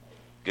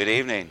Good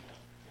evening.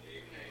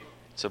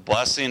 It's a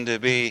blessing to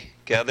be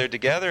gathered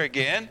together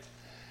again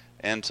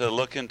and to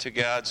look into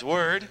God's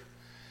Word.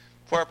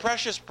 For our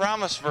precious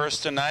promise verse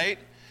tonight,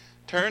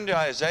 turn to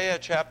Isaiah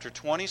chapter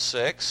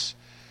 26,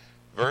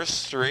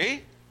 verse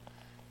 3,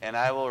 and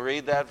I will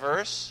read that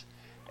verse,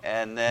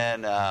 and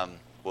then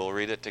we'll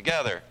read it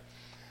together.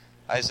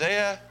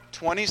 Isaiah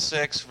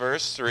 26,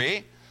 verse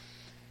 3.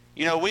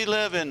 You know, we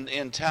live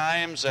in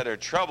times that are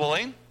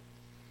troubling.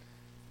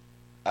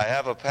 I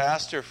have a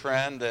pastor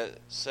friend that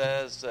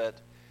says that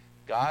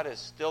God is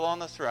still on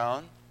the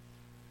throne,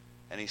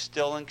 and He's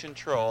still in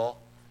control,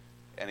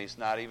 and He's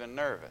not even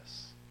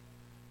nervous.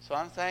 So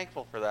I'm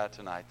thankful for that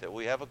tonight, that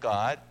we have a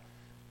God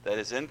that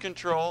is in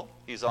control,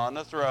 He's on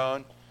the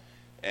throne,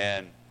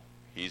 and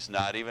He's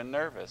not even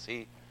nervous.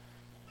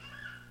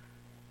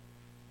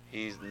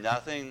 He's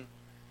nothing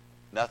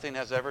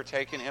has ever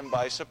taken Him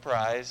by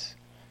surprise,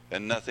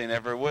 and nothing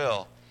ever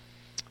will.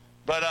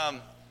 But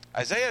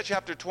Isaiah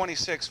chapter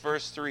 26,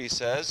 verse 3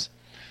 says,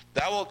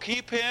 Thou wilt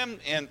keep him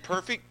in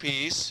perfect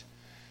peace,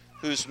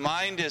 whose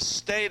mind is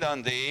stayed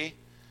on thee,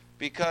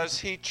 because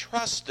he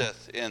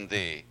trusteth in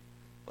thee.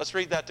 Let's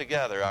read that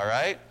together, all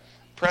right?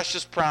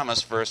 Precious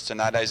promise verse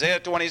tonight.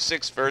 Isaiah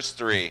 26, verse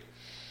 3.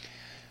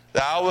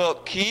 Thou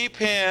wilt keep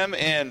him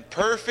in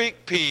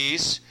perfect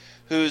peace,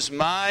 whose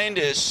mind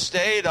is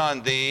stayed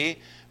on thee,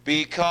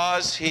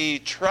 because he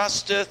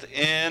trusteth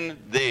in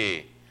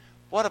thee.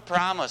 What a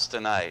promise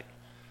tonight,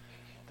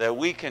 that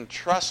we can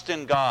trust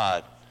in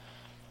God.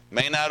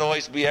 May not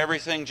always be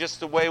everything just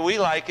the way we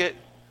like it,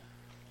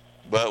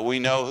 but we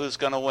know who's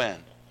going to win,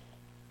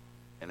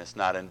 and it's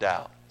not in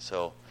doubt.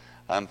 So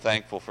I'm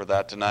thankful for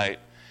that tonight.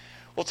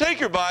 Well, take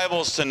your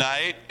Bibles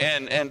tonight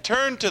and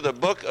turn to the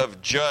book of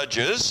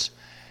Judges,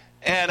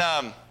 and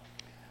I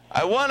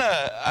want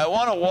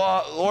to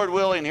walk, Lord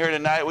willing, here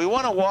tonight. We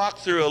want to walk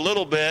through a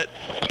little bit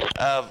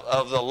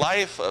of the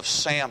life of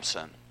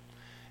Samson,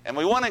 and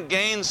we want to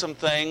gain some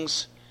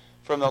things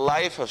from the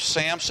life of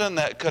Samson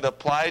that could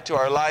apply to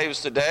our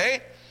lives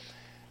today.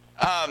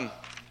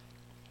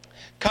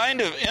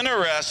 Kind of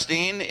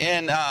interesting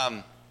in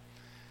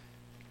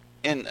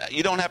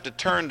you don't have to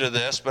turn to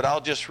this, but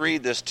I'll just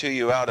read this to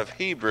you out of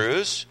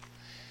Hebrews.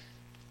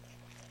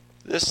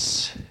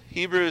 This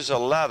Hebrews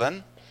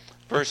 11,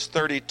 verse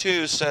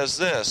 32 says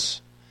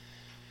this,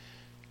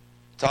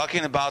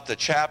 talking about the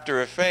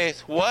chapter of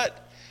faith. What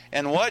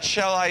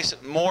shall I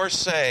more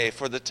say?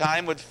 For the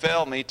time would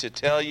fail me to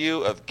tell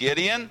you of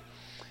Gideon,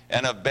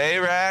 and of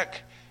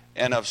Barak,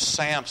 and of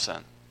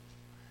Samson.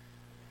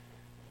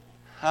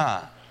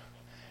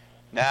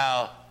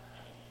 Now,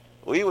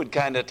 we would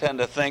kind of tend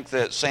to think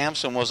that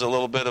Samson was a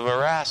little bit of a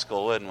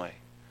rascal, wouldn't we?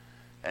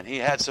 And he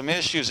had some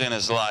issues in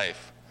his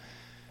life.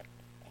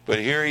 But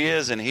here he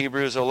is in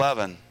Hebrews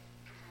 11.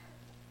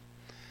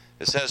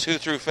 It says, Who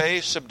through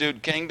faith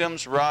subdued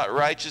kingdoms, wrought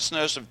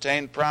righteousness,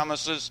 obtained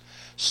promises,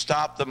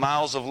 stopped the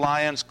mouths of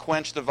lions,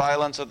 quenched the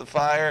violence of the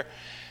fire,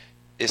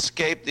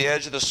 escaped the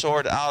edge of the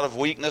sword, out of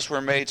weakness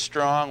were made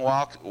strong,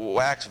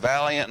 waxed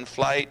valiant in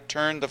flight,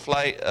 turned the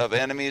flight of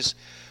enemies,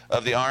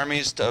 of the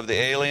armies, of the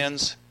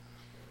aliens.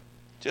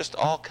 Just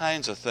all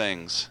kinds of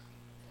things.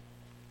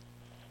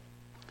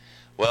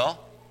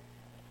 Well,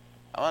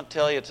 I want to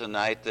tell you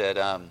tonight that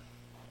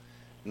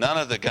none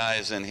of the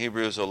guys in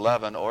Hebrews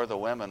 11 or the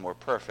women were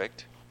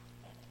perfect.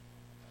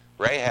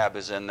 Rahab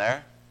is in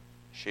there.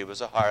 She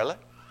was a harlot.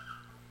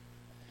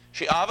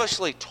 She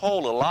obviously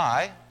told a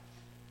lie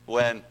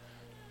when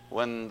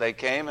they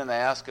came and they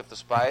asked if the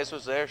spies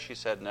was there. She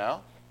said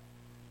no.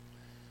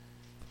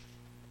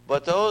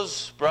 But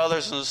those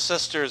brothers and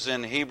sisters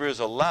in Hebrews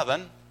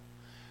 11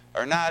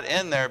 are not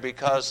in there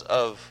because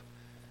of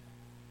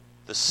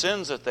the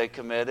sins that they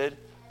committed,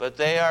 but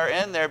they are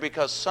in there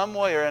because some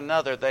way or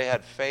another they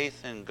had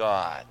faith in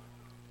God.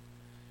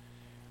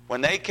 When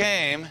they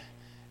came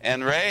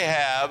and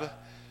Rahab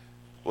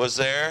was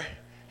there,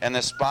 and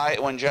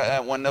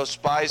when those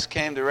spies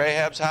came to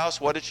Rahab's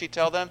house, what did she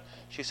tell them?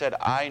 She said,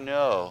 I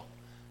know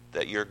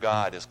that your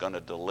God is going to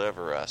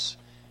deliver us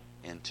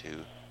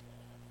into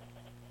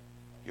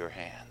your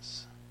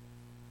hands.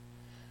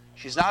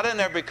 She's not in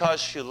there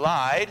because she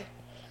lied.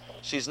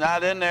 She's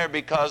not in there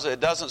because it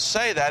doesn't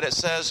say that. It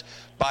says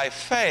by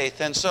faith.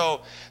 And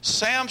so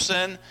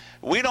Samson,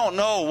 we don't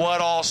know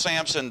what all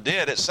Samson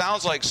did. It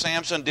sounds like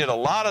Samson did a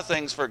lot of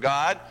things for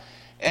God.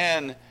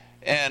 And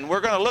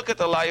we're going to look at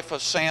the life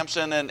of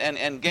Samson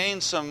and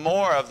gain some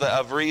more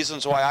of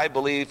reasons why I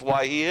believe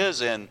why he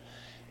is in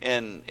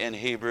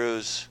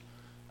Hebrews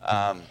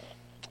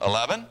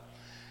 11.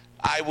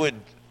 I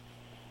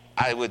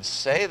would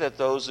say that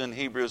those in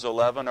Hebrews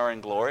 11 are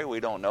in glory.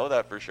 We don't know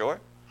that for sure,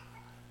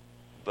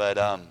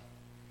 but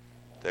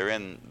they're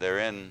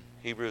in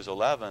Hebrews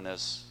 11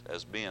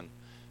 as being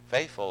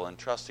faithful and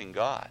trusting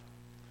God.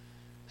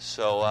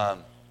 So I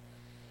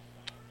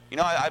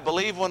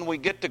believe when we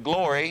get to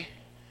glory,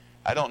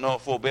 I don't know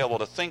if we'll be able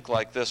to think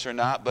like this or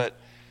not, but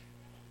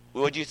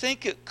would you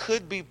think it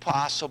could be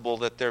possible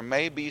that there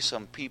may be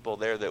some people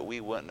there that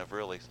we wouldn't have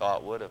really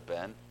thought would have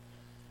been,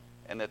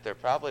 and that there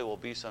probably will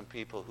be some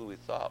people who we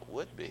thought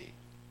would be?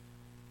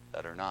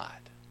 that or not.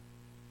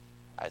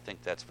 I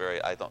think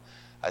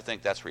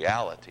that's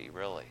reality,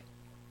 really.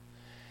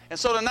 And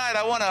so tonight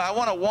I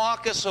want to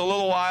walk us a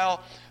little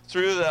while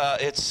through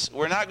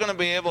we're not going to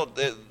be able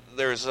to,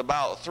 there's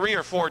about 3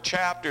 or 4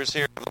 chapters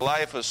here of the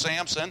life of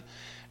Samson,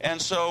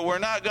 and so we're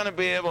not going to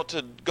be able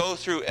to go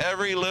through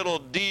every little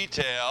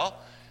detail,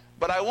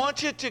 but I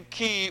want you to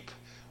keep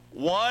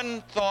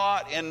one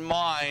thought in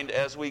mind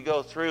as we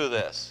go through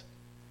this.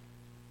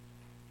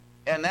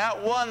 And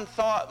that one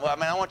thought,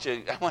 I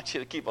want you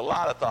to keep a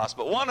lot of thoughts,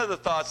 but one of the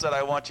thoughts that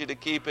I want you to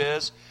keep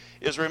is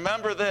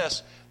remember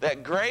this,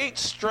 that great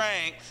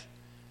strength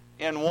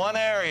in one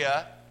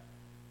area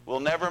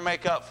will never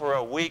make up for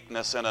a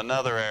weakness in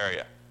another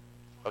area.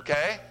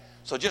 Okay?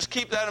 So just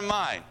keep that in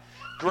mind.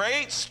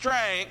 Great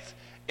strength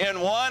in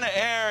one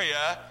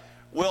area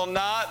will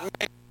not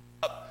make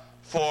up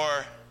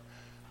for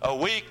a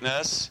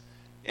weakness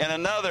in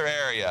another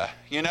area.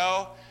 You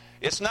know?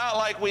 It's not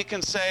like we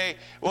can say,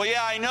 well,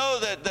 yeah, I know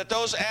that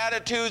those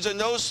attitudes and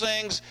those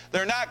things,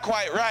 they're not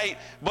quite right,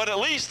 but at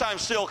least I'm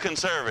still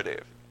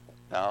conservative.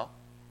 No,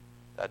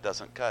 that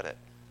doesn't cut it.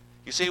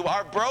 You see,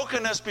 our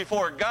brokenness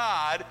before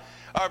God,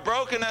 our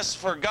brokenness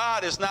for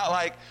God is not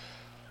like,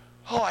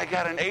 oh, I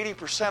got an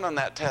 80% on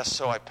that test,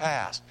 so I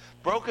passed.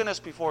 Brokenness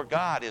before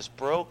God is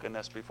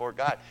brokenness before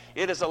God.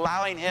 It is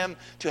allowing Him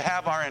to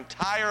have our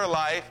entire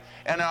life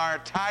and our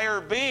entire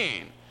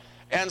being.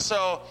 And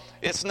so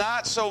it's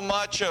not so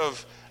much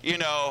of,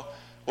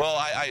 well,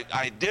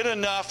 I did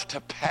enough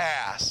to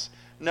pass.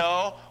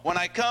 No, when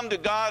I come to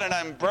God and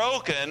I'm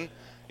broken,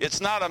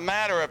 it's not a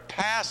matter of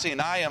passing.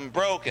 I am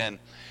broken.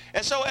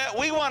 And so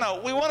we want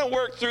to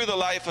work through the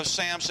life of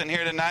Samson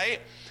here tonight.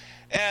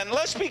 And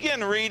let's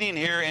begin reading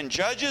here in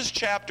Judges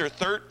chapter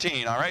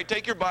 13. All right,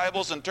 take your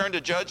Bibles and turn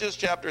to Judges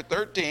chapter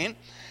 13.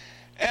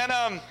 And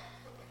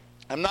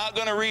I'm not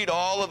going to read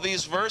all of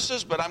these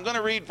verses, but I'm going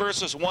to read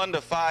verses 1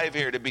 to 5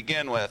 here to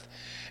begin with.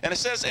 And it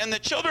says, "And the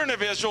children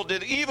of Israel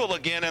did evil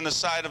again in the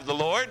sight of the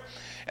Lord,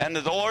 and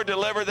the Lord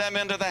delivered them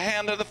into the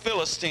hand of the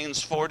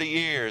Philistines 40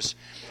 years.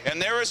 And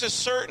there was a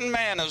certain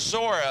man of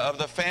Zorah of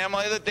the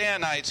family of the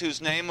Danites, whose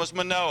name was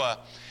Manoah,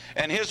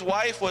 and his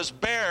wife was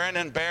barren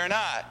and bare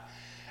not.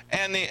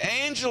 And the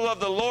angel of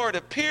the Lord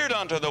appeared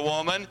unto the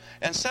woman,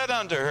 and said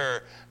unto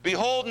her,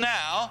 Behold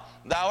now,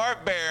 thou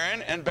art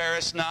barren, and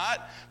bearest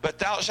not, but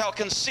thou shalt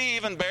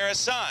conceive and bear a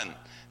son.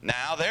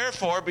 Now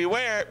therefore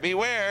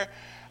beware,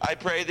 I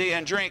pray thee,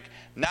 and drink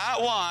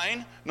not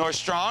wine, nor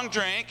strong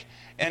drink,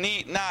 and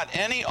eat not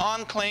any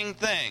unclean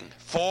thing.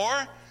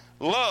 For,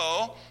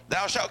 lo,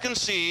 thou shalt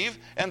conceive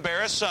and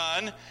bear a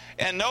son,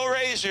 and no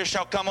razor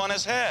shall come on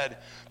his head.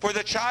 For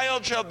the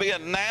child shall be a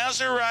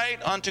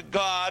Nazarite unto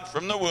God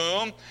from the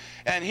womb,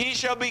 and he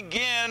shall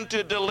begin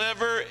to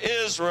deliver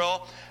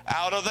Israel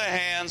out of the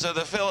hands of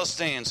the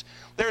Philistines."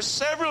 There's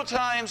several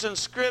times in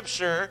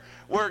Scripture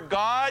where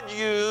God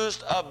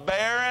used a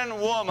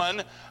barren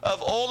woman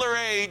of older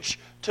age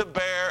to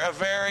bear a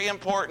very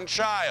important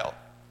child.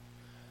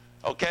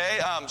 Okay,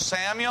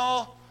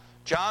 Samuel,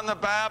 John the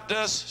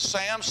Baptist,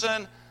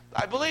 Samson,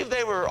 I believe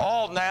they were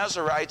all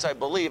Nazarites, I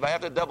believe. I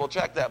have to double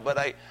check that, but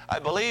I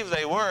believe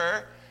they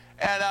were.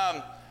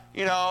 And,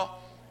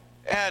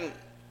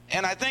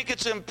 and I think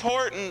it's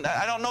important.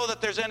 I don't know that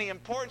there's any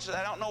importance to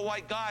that. I don't know why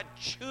God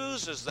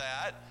chooses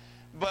that.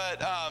 But,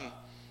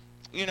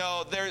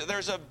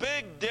 there's a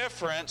big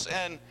difference.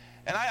 And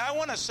I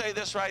want to say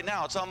this right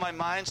now. It's on my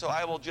mind, so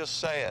I will just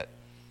say it.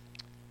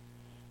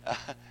 I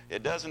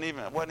wasn't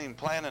even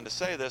planning to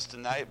say this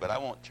tonight, but I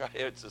won't try.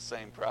 It's the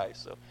same price.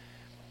 So,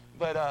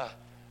 but,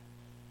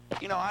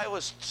 I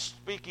was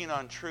speaking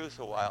on truth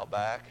a while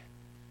back.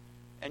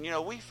 And,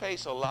 we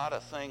face a lot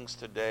of things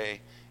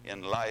today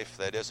in life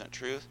that isn't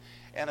truth.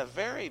 And a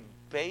very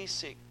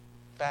basic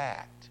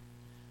fact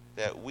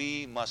that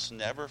we must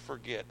never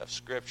forget of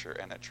Scripture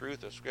and the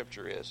truth of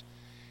Scripture is,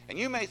 and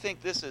you may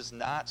think this is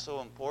not so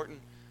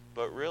important,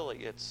 but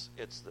really it's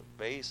the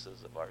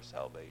basis of our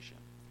salvation.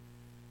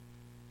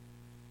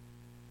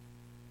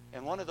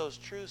 And one of those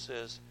truths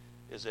is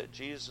that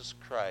Jesus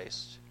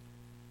Christ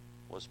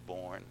was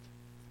born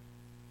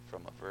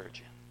from a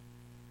virgin.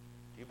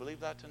 Do you believe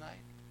that tonight?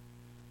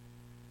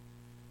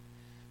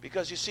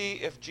 Because you see,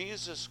 if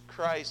Jesus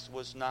Christ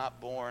was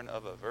not born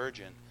of a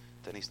virgin,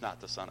 then he's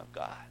not the Son of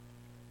God.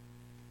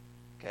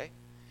 Okay?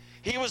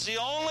 He was the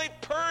only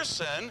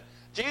person,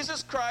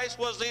 Jesus Christ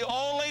was the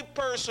only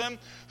person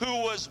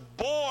who was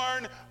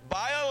born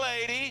by a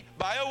lady,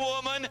 by a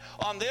woman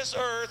on this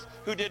earth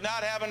who did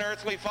not have an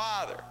earthly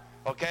father.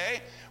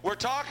 Okay? We're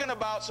talking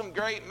about some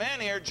great men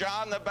here,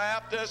 John the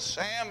Baptist,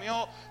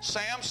 Samuel,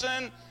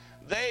 Samson.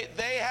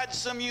 They had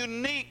some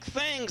unique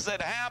things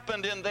that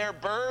happened in their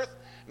birth.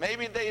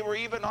 Maybe they were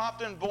even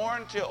often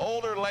born to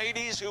older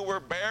ladies who were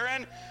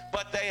barren,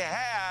 but they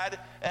had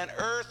an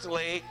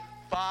earthly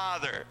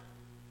father.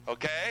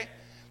 Okay?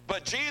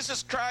 But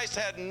Jesus Christ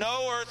had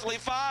no earthly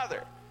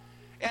father.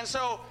 And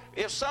so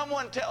if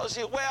someone tells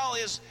you, well,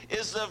 is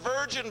the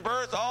virgin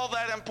birth all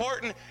that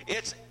important?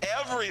 It's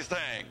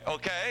everything,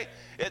 okay?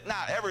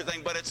 Not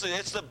everything, but it's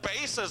the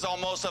basis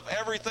almost of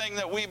everything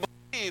that we believe.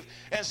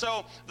 And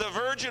so the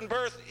virgin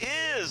birth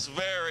is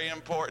very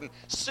important.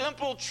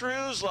 Simple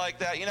truths like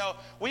that,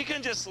 we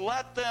can just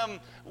let them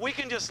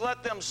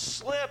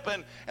slip,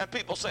 and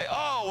people say,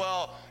 oh,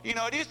 well,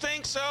 do you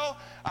think so?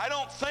 I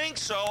don't think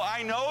so.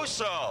 I know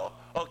so.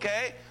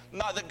 Okay?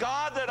 Now, the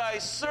God that I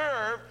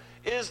serve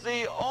is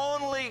the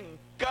only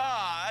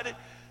God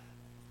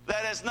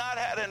that has not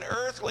had an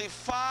earthly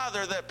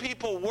father that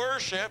people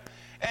worship.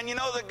 And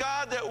the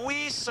God that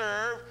we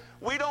serve,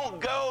 we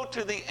don't go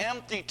to the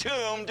empty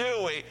tomb,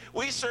 do we?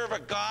 We serve a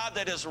God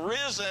that is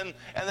risen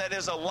and that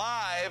is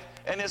alive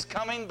and is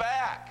coming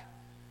back.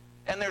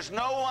 And there's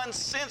no one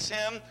since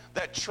him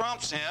that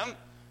trumps him.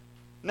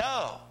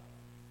 No.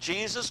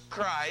 Jesus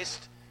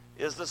Christ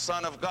is the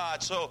Son of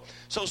God. So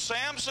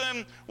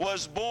Samson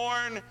was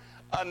born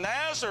a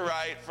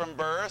Nazarite from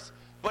birth,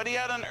 but he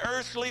had an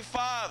earthly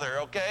father,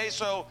 okay?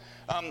 So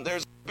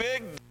there's a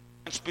big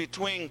difference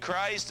between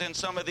Christ and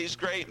some of these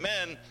great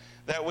men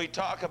that we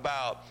talk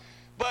about.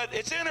 But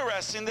it's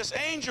interesting, this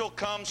angel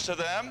comes to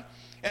them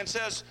and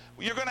says,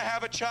 you're going to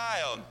have a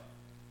child.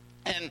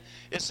 And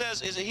it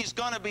says he's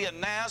going to be a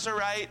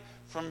Nazarite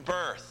from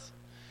birth.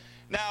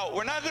 Now,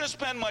 we're not going to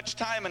spend much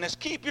time on this.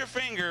 Keep your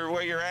finger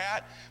where you're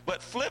at,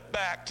 but flip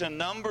back to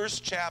Numbers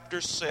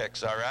chapter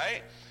 6, all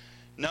right?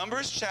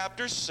 Numbers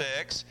chapter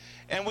 6,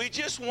 and we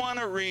just want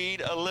to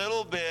read a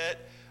little bit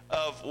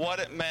of what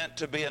it meant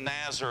to be a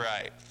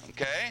Nazarite,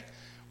 okay?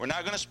 We're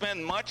not going to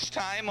spend much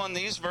time on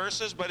these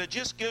verses, but it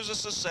just gives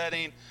us a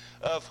setting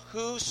of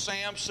who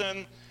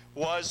Samson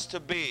was to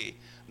be.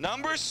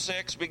 Numbers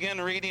 6,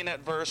 begin reading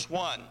at verse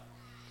 1.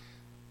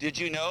 Did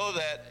you know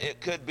that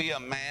it could be a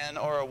man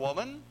or a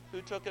woman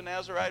who took a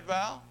Nazarite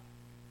vow?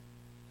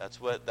 That's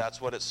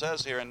what it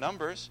says here in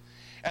Numbers.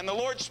 And the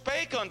Lord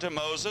spake unto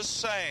Moses,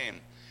 saying,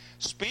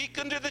 Speak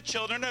unto the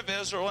children of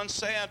Israel, and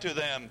say unto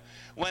them,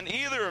 when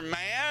either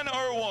man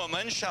or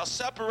woman shall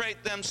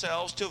separate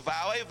themselves to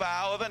vow a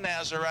vow of a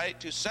Nazarite,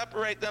 to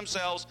separate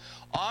themselves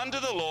unto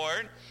the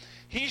Lord,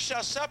 he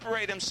shall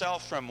separate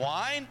himself from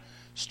wine,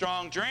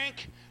 strong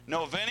drink,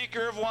 no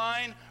vinegar of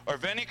wine, or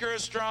vinegar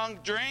of strong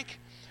drink.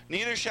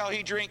 Neither shall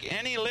he drink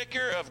any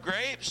liquor of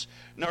grapes,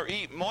 nor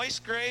eat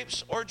moist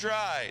grapes or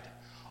dried.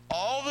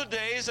 All the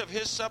days of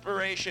his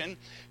separation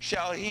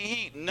shall he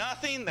eat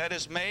nothing that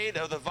is made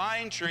of the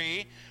vine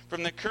tree,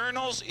 from the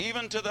kernels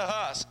even to the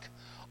husk.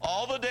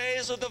 All the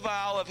days of the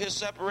vow of his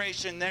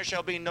separation there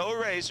shall be no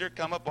razor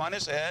come upon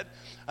his head,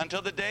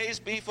 until the days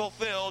be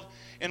fulfilled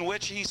in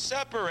which he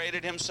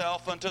separated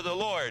himself unto the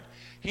Lord.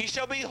 He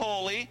shall be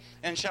holy,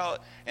 and shall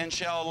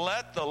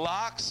let the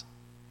locks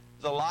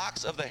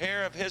of the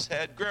hair of his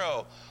head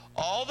grow.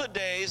 All the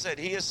days that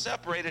he has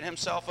separated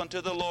himself unto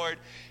the Lord,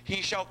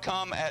 he shall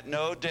come at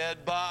no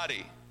dead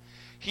body.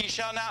 He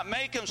shall not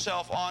make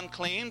himself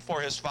unclean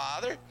for his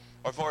father,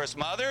 or for his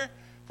mother,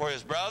 for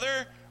his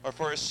brother, or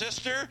for his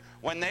sister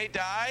when they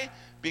die,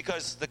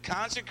 because the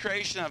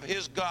consecration of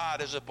his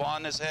God is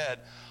upon his head.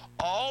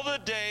 All the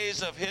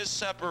days of his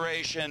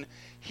separation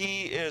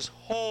he is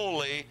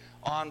holy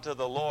unto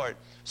the Lord.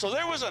 So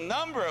there was a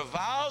number of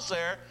vows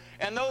there.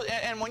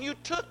 And when you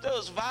took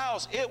those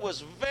vows, it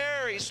was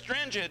very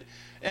stringent.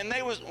 And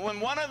when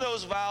one of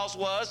those vows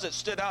that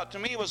stood out to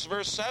me was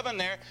verse 7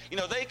 there.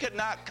 They could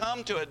not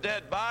come to a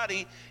dead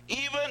body,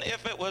 even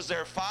if it was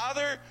their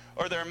father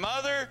or their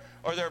mother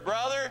or their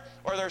brother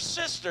or their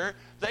sister.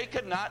 They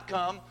could not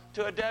come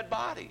to a dead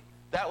body.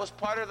 That was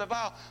part of the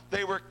vow.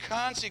 They were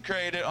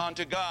consecrated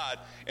unto God.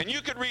 And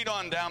you could read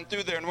on down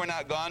through there, and we're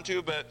not going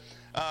to, but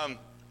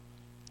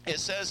it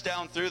says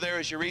down through there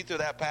as you read through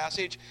that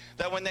passage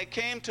that when they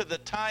came to the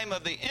time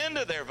of the end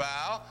of their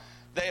vow,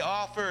 they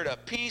offered a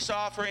peace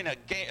offering,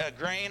 a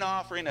grain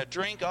offering, a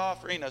drink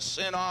offering, a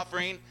sin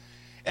offering,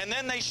 and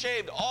then they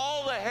shaved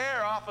all the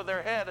hair off of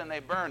their head and they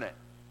burned it.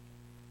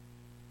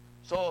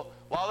 So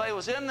while they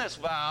was in this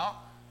vow,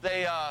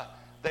 they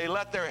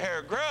let their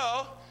hair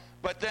grow,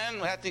 but then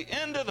at the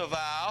end of the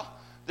vow,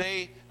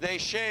 they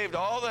shaved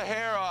all the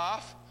hair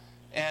off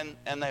and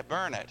they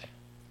burned it.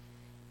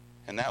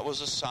 And that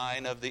was a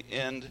sign of the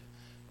end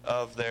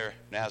of their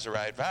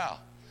Nazarite vow.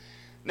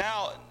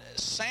 Now,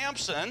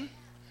 Samson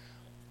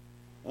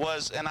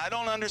was, and I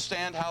don't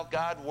understand how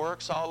God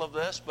works all of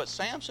this, but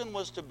Samson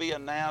was to be a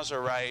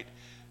Nazarite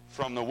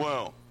from the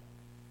womb.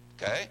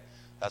 Okay?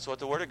 That's what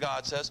the Word of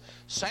God says.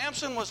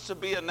 Samson was to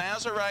be a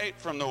Nazarite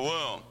from the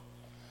womb.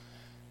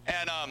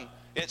 And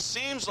it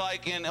seems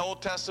like in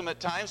Old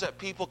Testament times that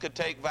people could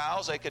take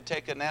vows. They could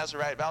take a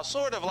Nazarite vow,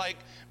 sort of like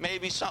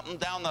maybe something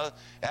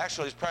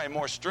actually it's probably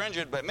more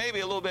stringent, but maybe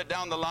a little bit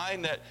down the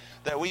line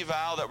that we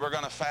vow that we're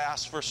going to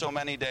fast for so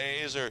many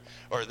days or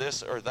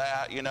this or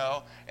that,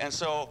 And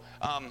so,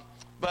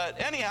 but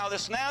anyhow,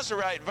 this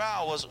Nazarite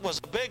vow was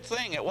a big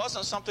thing. It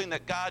wasn't something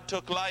that God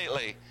took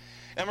lightly.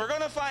 And we're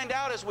going to find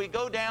out as we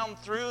go down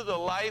through the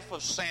life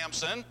of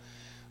Samson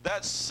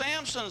that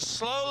Samson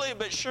slowly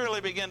but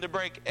surely began to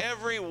break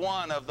every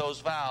one of those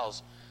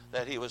vows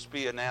that he was to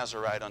be a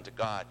Nazarite unto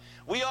God.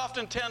 We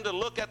often tend to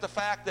look at the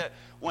fact that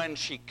when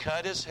they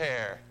cut his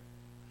hair,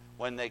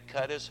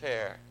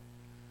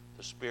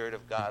 the Spirit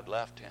of God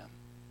left him.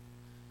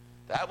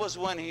 That was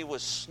when he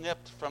was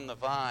snipped from the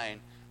vine,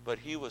 but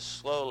he was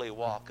slowly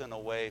walking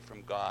away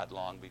from God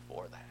long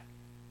before that.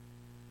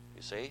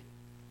 You see?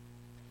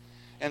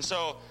 And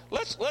so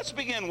let's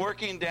begin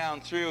working down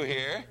through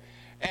here.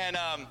 And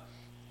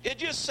it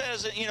just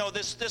says that,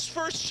 this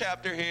first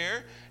chapter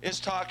here is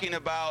talking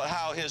about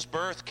how his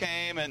birth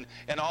came and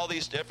all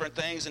these different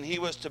things, and he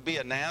was to be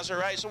a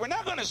Nazirite. So we're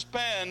not going to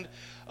spend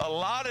a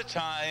lot of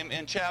time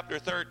in chapter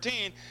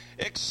 13,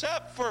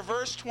 except for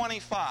verse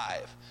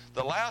 25.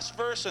 The last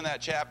verse in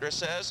that chapter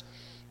says,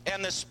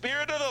 "And the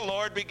Spirit of the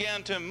Lord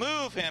began to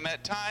move him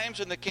at times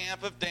in the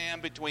camp of Dan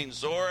between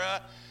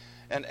Zorah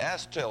and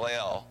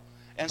Eshtaol."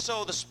 And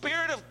so the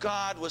Spirit of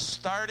God was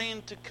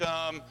starting to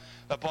come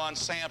upon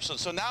Samson.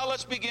 So now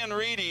let's begin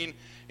reading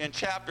in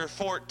chapter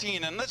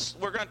 14. And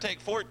we're going to take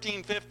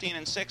 14, 15,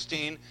 and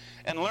 16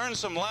 and learn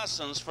some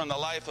lessons from the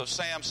life of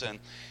Samson.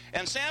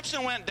 "And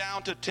Samson went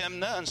down to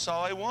Timnah and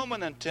saw a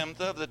woman in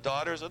Timnah of the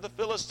daughters of the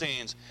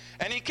Philistines.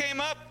 And he came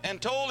up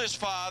and told his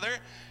father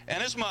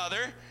and his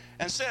mother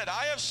and said,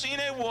 'I have seen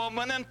a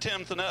woman in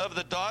Timnah of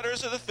the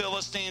daughters of the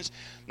Philistines.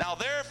 Now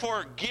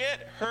therefore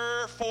get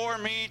her for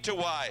me to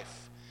wife.'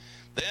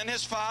 Then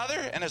his father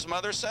and his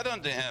mother said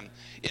unto him,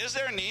 'Is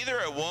there neither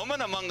a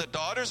woman among the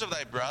daughters of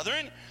thy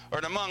brethren, or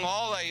among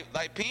all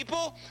thy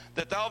people,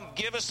 that thou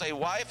givest a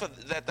wife,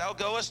 that thou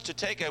goest to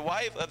take a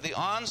wife of the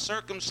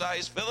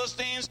uncircumcised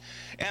Philistines?'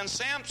 And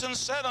Samson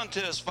said unto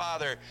his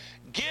father,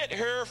 'Get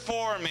her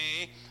for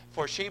me,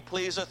 for she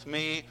pleaseth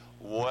me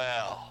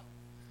well.'"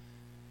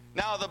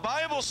 Now the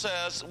Bible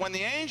says, when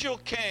the angel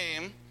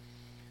came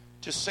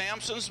to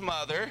Samson's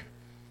mother,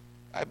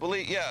 I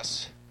believe,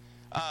 yes,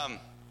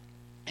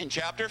 in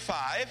chapter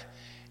 5,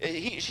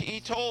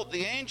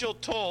 the angel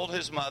told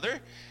his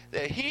mother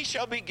that he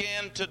shall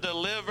begin to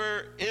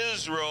deliver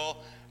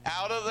Israel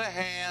out of the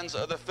hands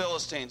of the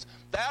Philistines.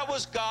 That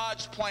was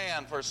God's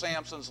plan for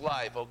Samson's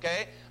life,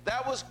 okay?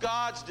 That was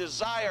God's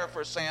desire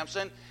for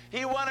Samson.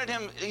 He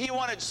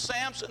wanted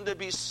Samson to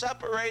be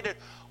separated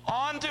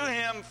unto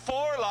him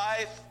for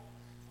life,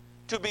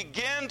 to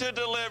begin to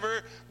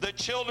deliver the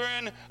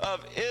children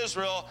of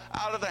Israel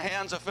out of the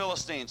hands of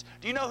Philistines.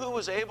 Do you know who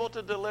was able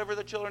to deliver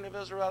the children of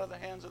Israel out of the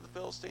hands of the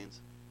Philistines?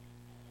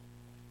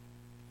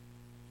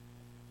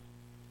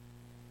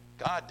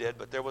 God did,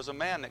 but there was a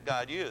man that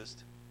God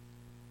used.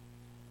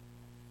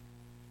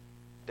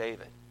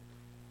 David.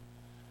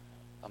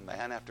 A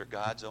man after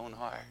God's own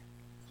heart.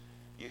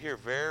 You hear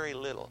very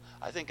little.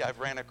 I think I've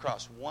ran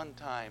across one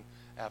time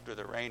after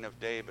the reign of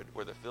David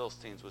where the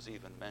Philistines was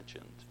even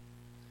mentioned.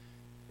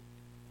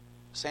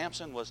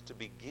 Samson was to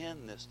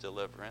begin this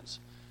deliverance,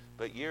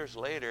 but years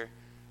later,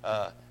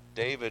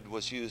 David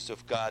was used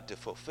of God to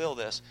fulfill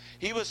this.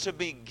 He was to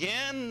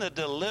begin the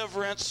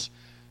deliverance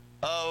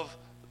of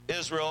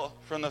Israel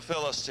from the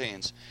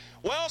Philistines.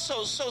 Well,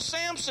 so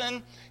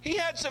Samson, he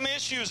had some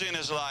issues in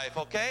his life,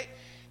 okay?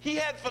 He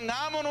had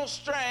phenomenal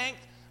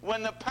strength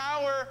when the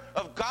power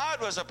of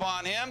God was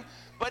upon him,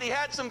 but he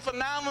had some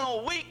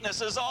phenomenal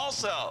weaknesses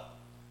also,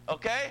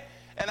 okay?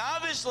 And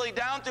obviously,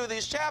 down through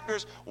these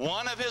chapters,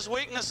 one of his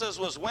weaknesses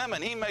was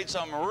women. He made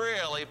some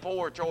really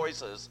poor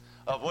choices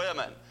of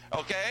women,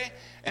 okay?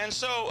 And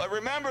so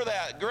remember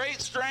that.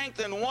 Great strength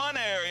in one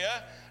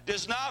area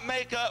does not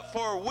make up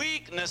for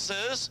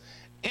weaknesses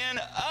in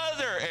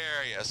other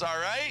areas, all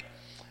right?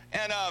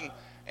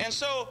 And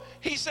so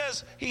he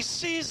says, he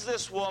sees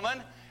this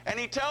woman, and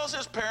he tells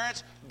his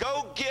parents,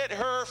 "Go get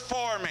her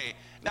for me."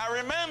 Now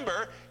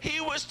remember, he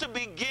was to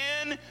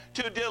begin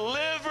to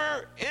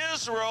deliver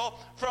Israel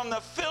from the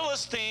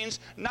Philistines,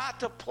 not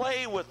to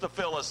play with the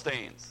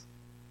Philistines.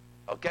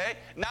 Okay?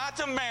 Not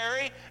to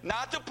marry,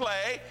 not to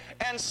play.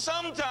 And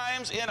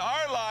sometimes in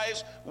our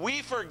lives,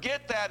 we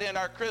forget that in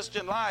our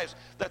Christian lives,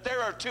 that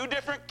there are two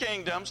different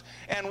kingdoms,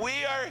 and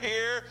we are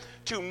here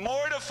to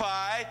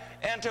mortify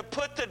and to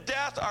put to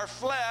death our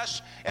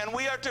flesh, and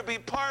we are to be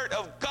part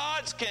of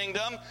God's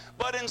kingdom,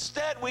 but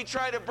instead we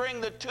try to bring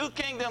the two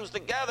kingdoms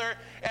together,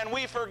 and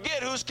we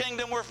forget whose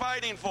kingdom we're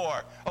fighting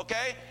for,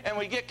 okay? And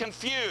we get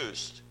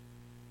confused,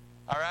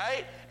 all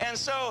right? And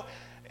so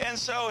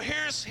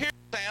here's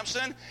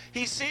Samson.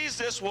 He sees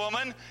this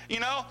woman,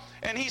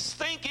 and he's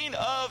thinking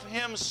of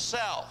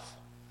himself.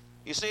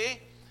 You see?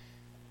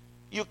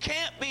 You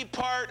can't be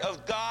part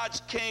of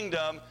God's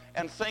kingdom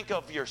and think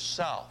of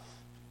yourself.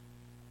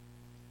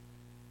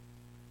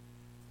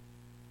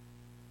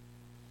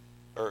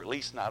 Or at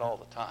least not all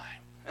the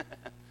time.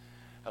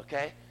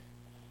 Okay?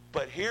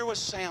 But here was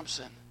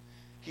Samson.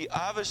 He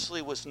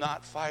obviously was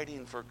not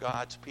fighting for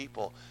God's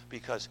people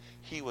because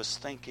he was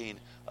thinking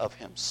of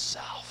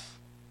himself.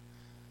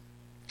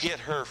 Get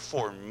her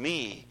for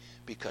me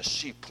because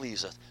she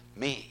pleaseth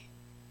me.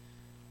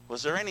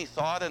 Was there any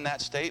thought in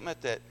that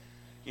statement that,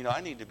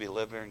 I need to be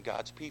delivering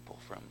God's people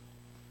from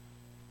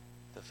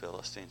the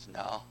Philistines?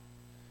 No.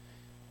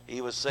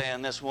 He was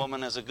saying, this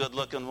woman is a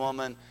good-looking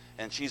woman,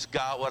 and she's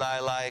got what I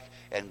like,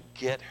 and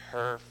get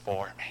her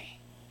for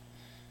me.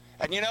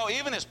 And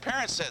even his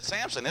parents said,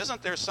 Samson,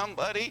 isn't there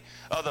somebody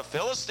of the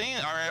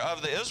Philistines or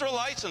of the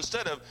Israelites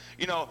instead of,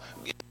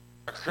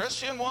 a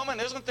Christian woman?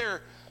 Isn't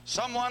there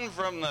someone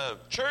from the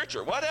church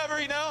or whatever,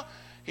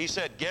 He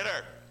said, get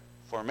her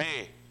for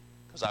me,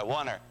 because I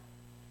want her.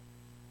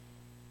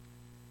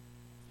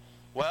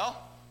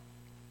 Well,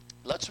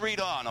 let's read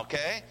on,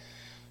 okay?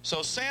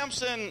 So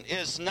Samson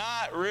is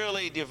not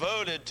really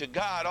devoted to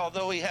God,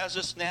 although he has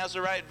this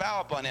Nazirite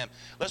vow upon him.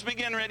 Let's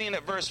begin reading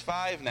at verse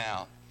 5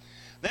 now.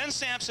 Then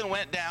Samson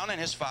went down, and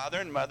his father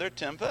and mother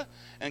Timnah,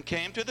 and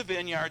came to the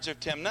vineyards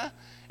of Timnah,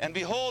 and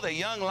behold, a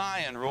young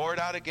lion roared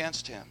out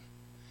against him.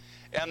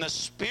 And the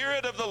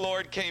Spirit of the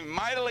Lord came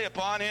mightily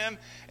upon him,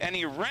 and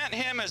he rent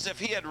him as if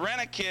he had rent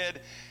a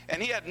kid,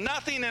 and he had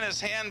nothing in his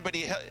hand, but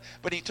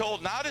he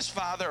told not his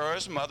father or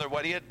his mother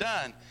what he had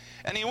done.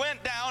 And he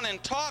went down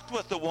and talked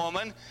with the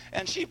woman,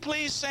 and she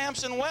pleased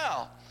Samson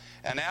well.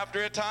 And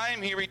after a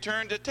time he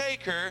returned to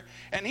take her,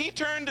 and he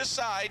turned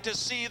aside to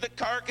see the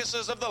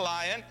carcasses of the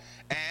lion,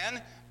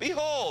 and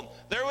behold,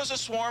 there was a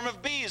swarm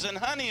of bees and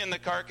honey in the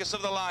carcass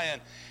of the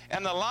lion.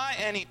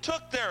 And he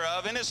took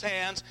thereof in his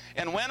hands,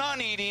 and went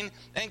on eating,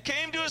 and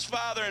came to his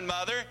father and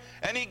mother,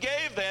 and he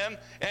gave them,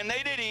 and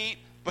they did eat,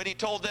 but he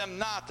told them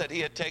not that he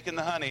had taken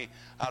the honey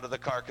out of the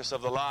carcass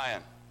of the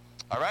lion.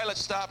 All right,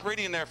 let's stop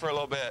reading there for a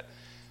little bit.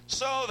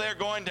 So they're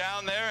going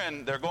down there,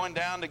 and they're going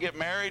down to get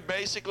married,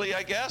 basically,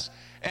 I guess.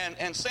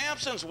 And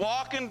Samson's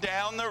walking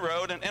down the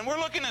road, and we're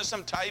looking at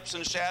some types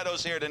and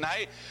shadows here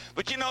tonight.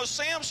 But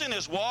Samson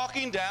is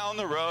walking down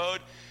the road,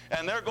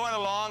 and they're going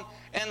along,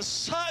 and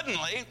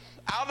suddenly,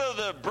 out of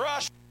the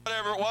brush,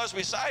 whatever it was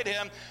beside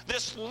him,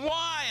 this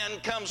lion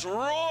comes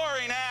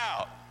roaring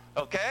out.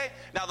 Okay?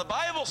 Now the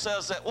Bible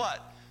says that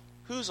what?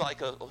 Who's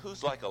like a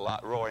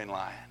roaring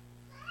lion?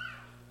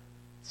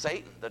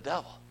 Satan, the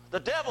devil. The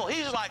devil,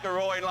 he's like a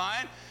roaring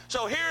lion.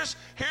 So here's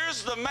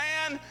the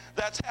man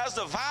that has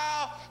the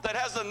vow, that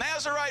has the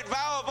Nazirite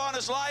vow upon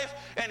his life,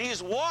 and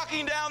he's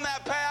walking down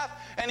that path,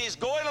 and he's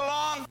going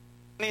along.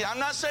 I'm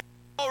not saying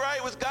he's all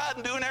right with God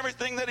and doing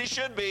everything that he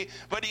should be,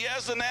 but he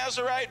has the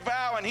Nazirite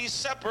vow, and he's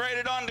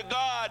separated unto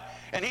God,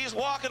 and he's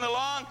walking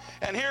along,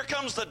 and here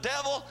comes the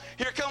devil,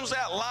 here comes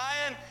that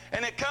lion,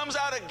 and it comes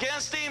out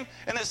against him,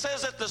 and it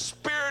says that the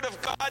Spirit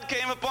of God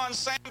came upon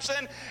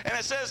Samson, and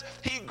it says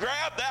he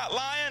grabbed that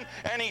lion,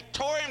 and he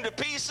tore him to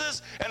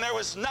pieces, and there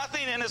was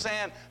nothing in his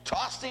hand,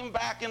 tossed him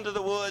back into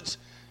the woods,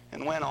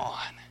 and went on.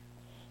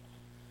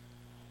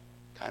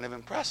 Kind of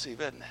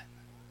impressive, isn't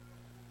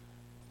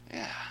it?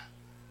 Yeah.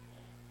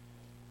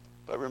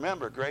 But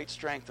remember, great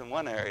strength in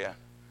one area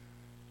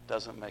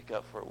doesn't make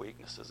up for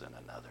weaknesses in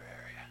another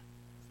area.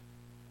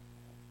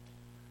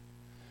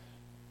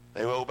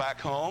 They go back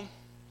home,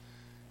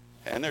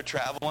 and they're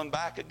traveling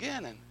back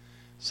again, and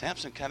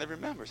Samson kind of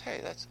remembers,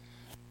 hey,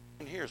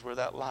 here's where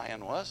that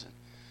lion was. And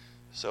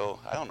so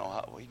I don't know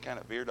how he kind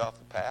of veered off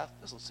the path.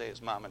 Doesn't say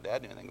his mom and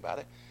dad knew anything about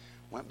it.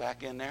 Went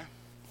back in there,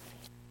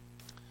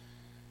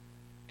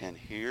 and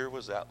here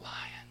was that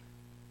lion,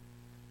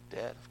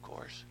 dead, of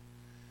course.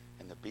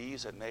 And the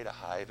bees had made a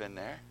hive in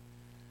there.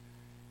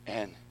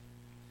 And,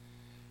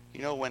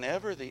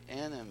 whenever the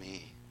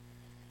enemy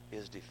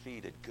is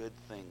defeated, good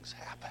things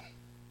happen.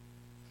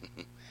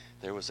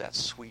 There was that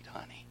sweet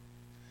honey.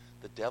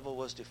 The devil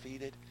was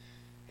defeated,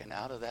 and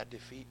out of that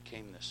defeat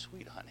came the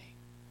sweet honey.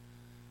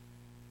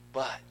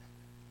 But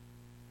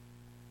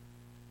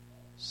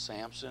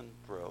Samson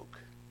broke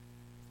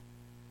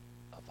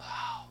a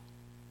vow.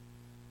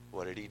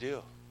 What did he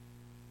do?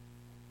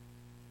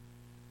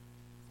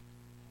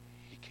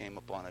 Came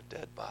upon a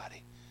dead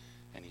body,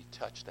 and he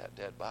touched that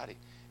dead body.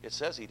 It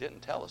says he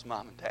didn't tell his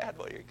mom and dad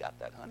where he got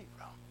that honey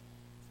from.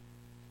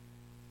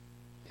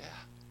 Yeah.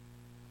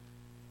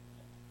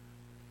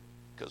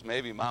 Because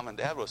maybe mom and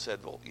dad would have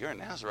said, well, you're a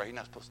Nazarite, you're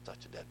not supposed to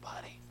touch a dead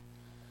body.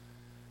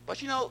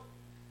 But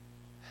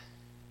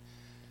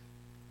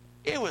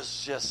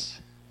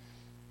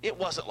it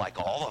wasn't like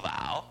all the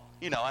vow.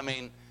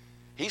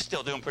 He's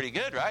still doing pretty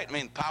good, right?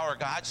 Power of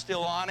God's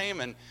still on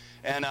him, and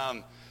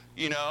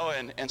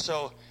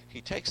so he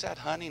takes that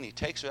honey and he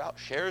takes it out,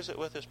 shares it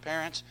with his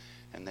parents,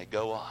 and they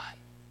go on.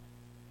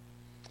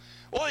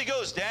 Well, he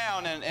goes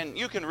down, and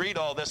you can read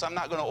all this. I'm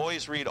not going to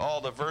always read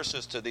all the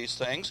verses to these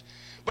things.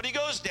 But he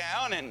goes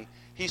down and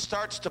he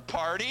starts to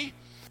party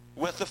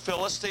with the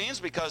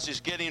Philistines because he's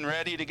getting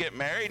ready to get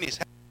married, and he's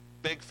having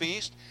a big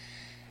feast.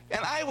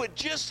 And I would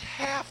just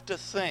have to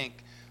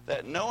think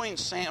that knowing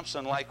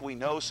Samson like we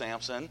know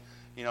Samson,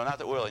 not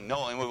that we really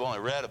know him, we've only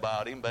read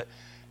about him, but,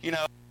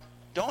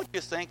 don't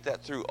you think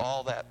that through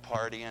all that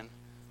partying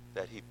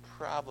that he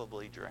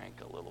probably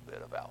drank a little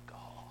bit of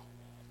alcohol?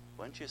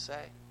 Wouldn't you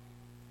say?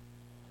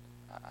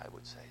 I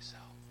would say so.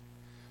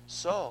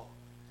 So,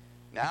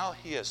 now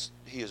he has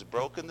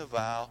broken the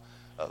vow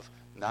of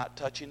not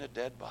touching a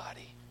dead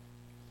body.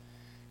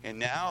 And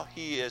now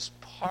he is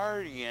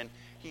partying.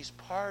 He's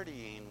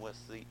partying with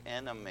the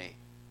enemy.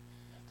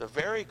 The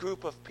very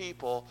group of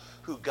people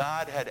who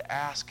God had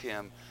asked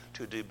him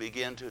to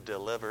begin to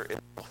deliver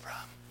Israel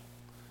from.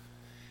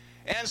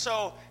 And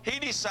so he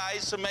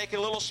decides to make a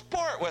little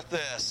sport with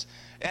this.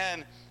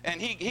 And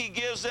he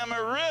gives them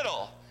a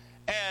riddle.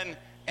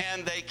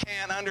 and they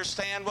can't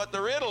understand what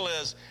the riddle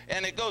is.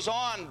 And it goes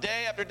on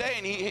day after day,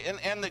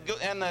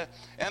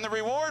 and the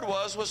reward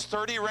was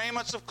 30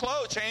 raiments of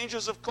clothes,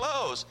 changes of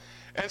clothes.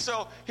 And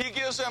so he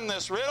gives them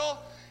this riddle,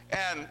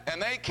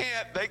 and they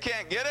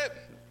can't get it.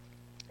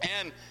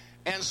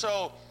 And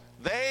so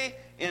they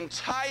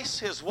entice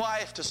his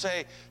wife to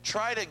say,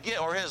 try to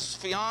get, or his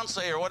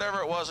fiance or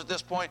whatever it was at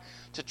this point,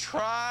 to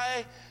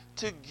try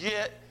to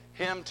get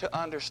him to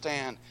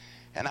understand.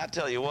 And I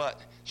tell you what,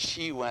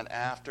 she went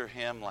after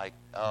him like,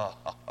 oh,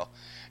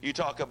 you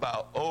talk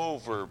about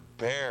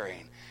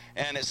overbearing.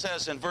 And it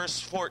says in verse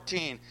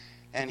 14,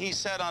 and he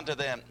said unto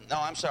them, no,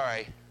 I'm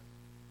sorry.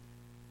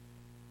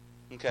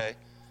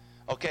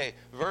 Okay,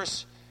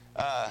 verse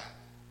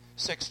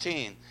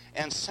 16.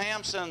 And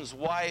Samson's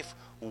wife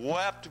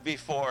wept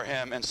before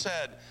him and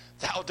said,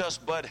 Thou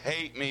dost but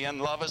hate me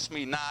and lovest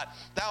me not.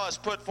 Thou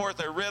hast put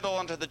forth a riddle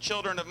unto the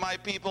children of my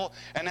people,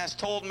 and hast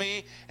told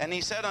me. And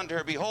he said unto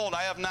her, Behold,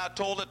 I have not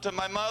told it to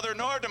my mother,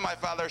 nor to my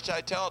father shall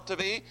I tell it to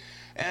thee.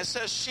 And it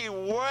says she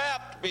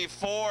wept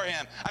before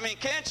him. I mean,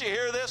 can't you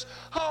hear this?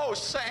 Oh,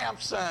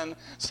 Samson,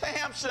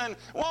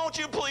 won't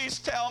you please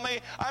tell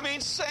me? I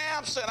mean,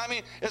 Samson. I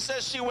mean, it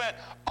says she went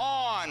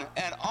on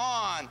and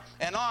on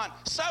and on.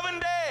 7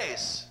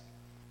 days.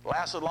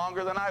 Lasted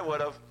longer than I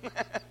would have.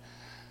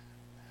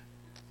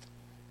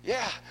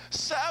 Yeah,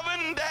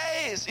 7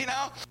 days,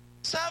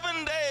 7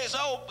 days.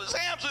 Oh,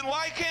 Samson,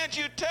 why can't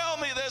you tell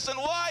me this? And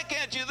why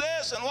can't you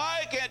this? And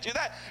why can't you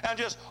that? And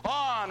just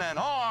on and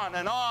on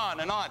and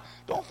on and on.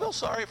 Don't feel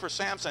sorry for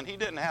Samson. He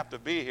didn't have to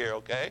be here,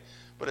 okay?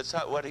 But it's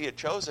what he had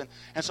chosen.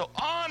 And so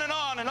on and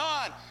on and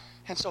on.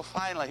 And so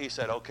finally he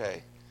said,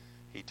 okay.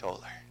 He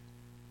told her.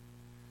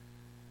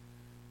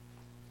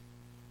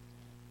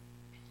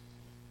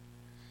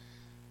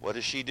 What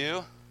does she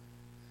do?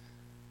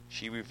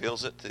 She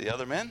reveals it to the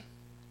other men.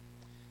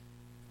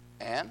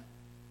 And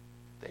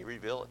they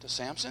reveal it to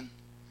Samson.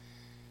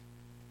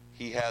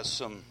 He has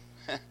some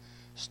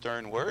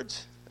stern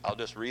words. I'll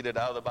just read it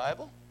out of the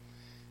Bible.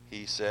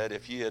 He said,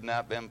 if you had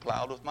not been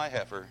plowed with my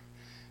heifer,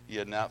 you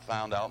had not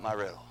found out my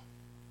riddle.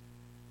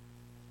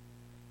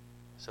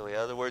 So in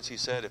other words, he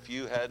said, if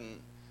you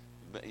hadn't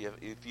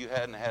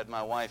had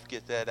my wife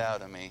get that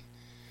out of me,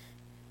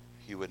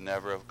 you would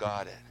never have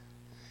got it.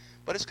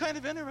 But it's kind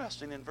of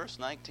interesting in verse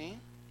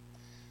 19.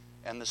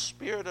 And the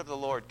Spirit of the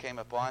Lord came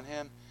upon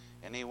him,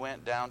 and he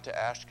went down to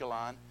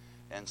Ashkelon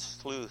and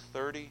slew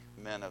 30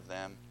 men of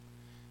them,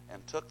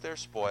 and took their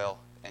spoil,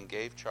 and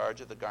gave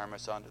charge of the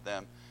garments unto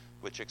them,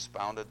 which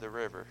expounded the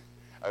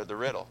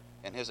riddle.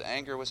 And his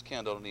anger was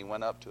kindled, and he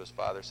went up to his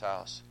father's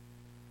house.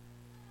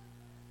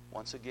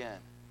 Once again,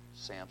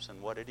 Samson,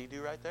 what did he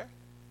do right there?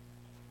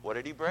 What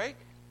did he break?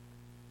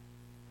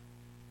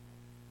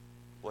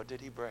 What did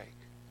he break?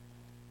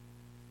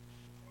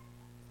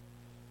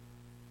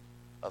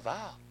 A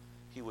vow.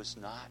 He was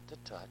not to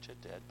touch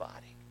a dead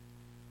body.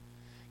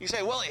 You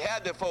say, well, he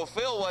had to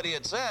fulfill what he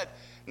had said.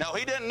 No,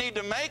 he didn't need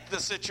to make the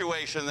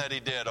situation that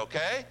he did,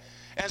 okay?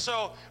 And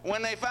so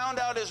when they found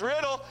out his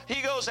riddle,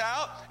 he goes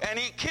out and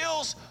he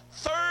kills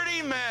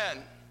 30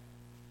 men.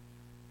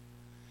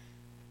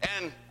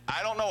 And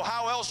I don't know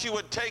how else you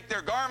would take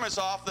their garments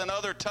off than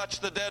other touch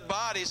the dead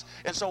bodies.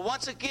 And so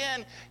once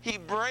again, he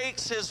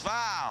breaks his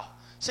vow.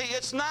 See,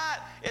 it's not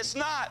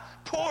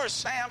poor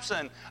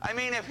Samson. I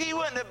mean, if he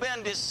wouldn't have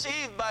been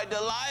deceived by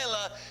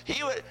Delilah, he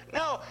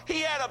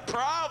had a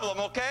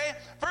problem, okay?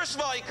 First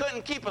of all, he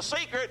couldn't keep a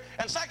secret,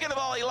 and second of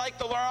all, he liked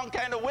the wrong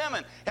kind of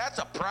women. That's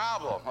a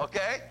problem,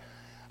 okay?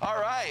 All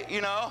right,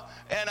 he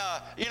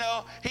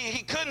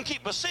couldn't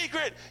keep a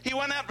secret. He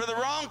went after the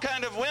wrong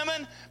kind of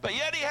women, but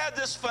yet he had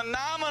this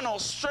phenomenal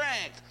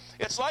strength.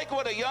 It's like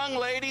what a young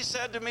lady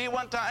said to me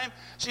one time.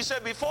 She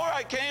said, before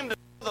I came to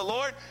the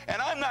Lord,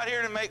 and I'm not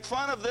here to make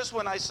fun of this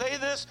when I say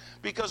this,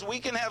 because we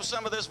can have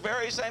some of this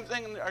very same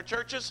thing in our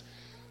churches.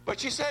 But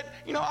she said,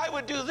 I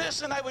would do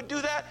this and I would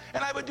do that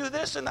and I would do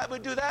this and I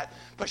would do that.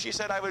 But she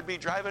said, I would be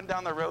driving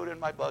down the road in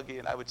my buggy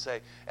and I would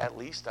say, at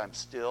least I'm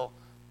still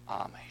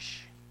Amish.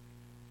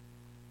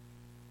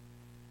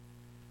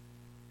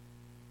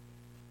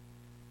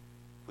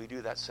 We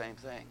do that same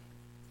thing.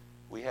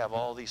 We have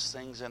all these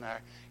things in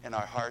our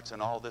hearts and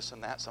all this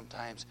and that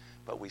sometimes,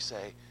 but we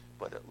say,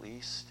 but at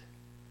least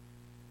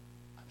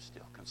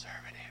still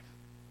conservative.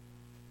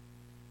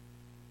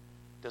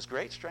 Does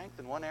great strength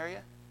in one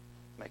area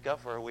make up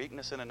for a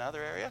weakness in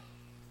another area?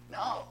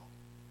 No.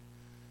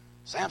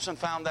 Samson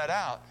found that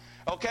out.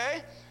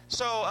 Okay?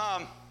 So,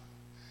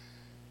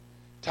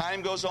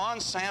 time goes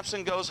on.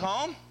 Samson goes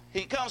home.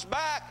 He comes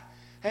back,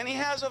 and he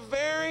has a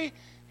very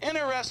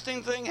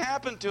interesting thing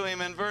happen to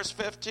him in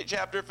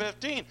chapter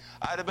 15.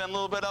 I'd have been a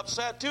little bit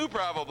upset too,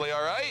 probably,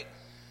 all right?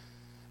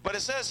 But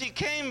it says he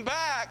came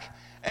back,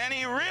 and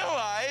he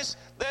realized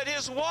that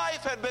his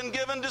wife had been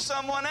given to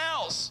someone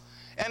else.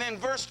 And in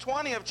verse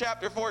 20 of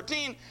chapter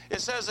 14,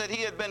 it says that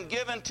he had been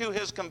given to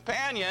his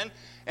companion.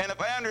 And if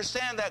I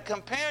understand that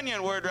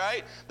companion word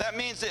right, that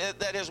means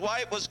that his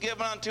wife was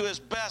given unto his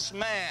best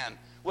man,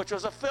 which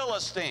was a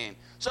Philistine.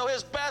 So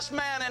his best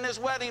man in his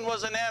wedding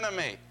was an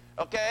enemy.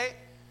 Okay?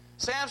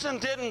 Samson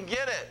didn't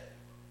get it.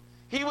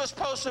 He was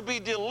supposed to be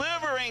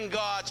delivering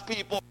God's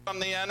people from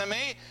the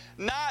enemy,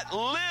 not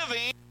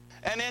living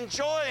and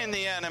enjoying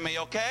the enemy,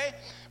 okay?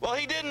 Well,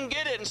 he didn't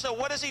get it, and so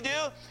what does he do?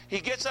 He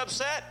gets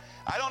upset.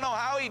 I don't know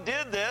how he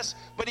did this,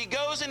 but he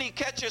goes and he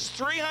catches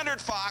 300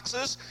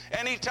 foxes,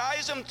 and he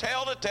ties them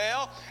tail to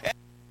tail, and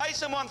lights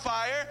them on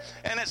fire,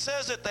 and it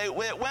says that it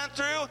went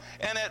through,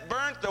 and it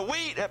burnt the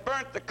wheat, it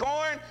burnt the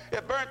corn,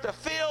 it burnt the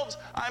fields.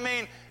 I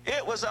mean,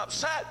 it was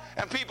upset,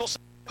 and people said,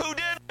 who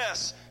did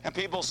this? And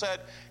people said,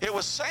 it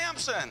was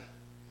Samson.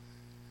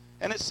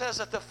 And it says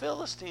that the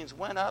Philistines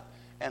went up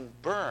and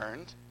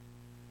burned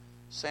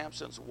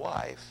Samson's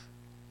wife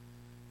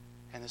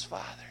and his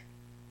father.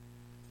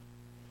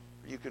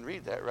 You can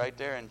read that right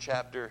there in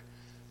chapter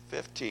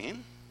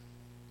 15.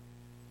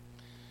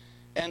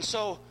 And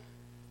so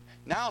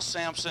now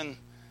Samson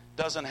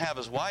doesn't have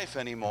his wife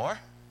anymore.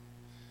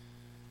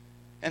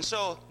 And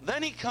so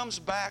then he comes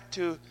back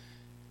to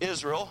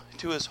Israel,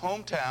 to his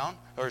hometown,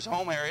 or his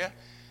home area,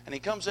 and he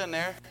comes in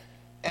there,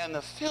 and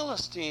the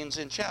Philistines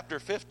in chapter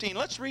 15,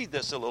 let's read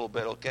this a little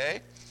bit,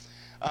 okay?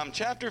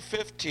 Chapter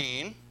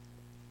 15,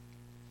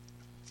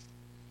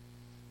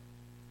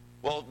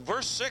 well,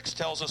 verse 6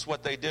 tells us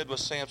what they did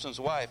with Samson's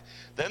wife.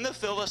 Then the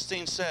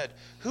Philistines said,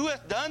 who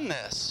hath done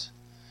this?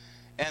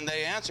 And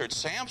they answered,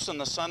 Samson,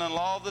 the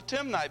son-in-law of the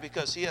Timnite,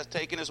 because he hath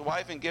taken his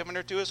wife and given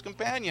her to his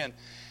companion.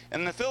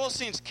 And the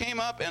Philistines came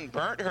up and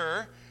burnt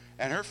her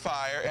and her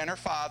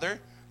father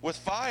with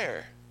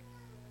fire.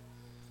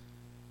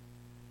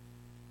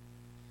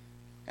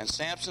 And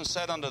Samson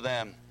said unto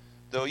them,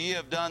 though ye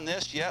have done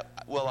this, yet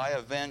will I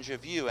avenge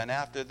of you, and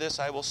after this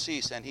I will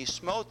cease. And he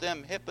smote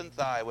them hip and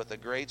thigh with a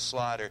great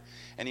slaughter.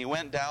 And he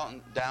went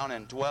down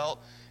and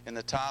dwelt in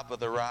the top of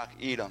the rock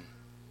Edom.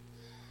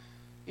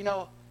 You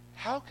know,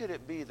 how could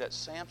it be that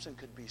Samson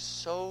could be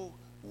so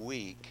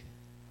weak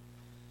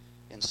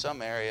in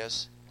some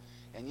areas,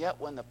 and yet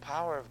when the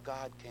power of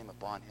God came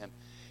upon him,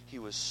 he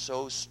was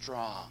so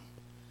strong?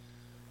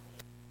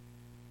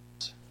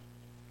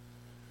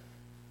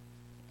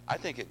 I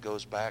think it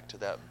goes back to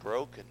that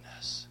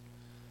brokenness.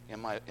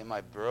 Am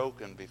I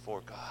broken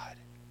before God?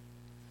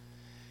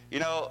 You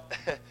know,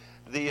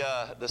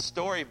 the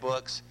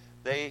storybooks,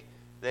 they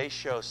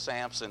show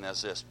Samson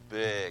as this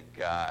big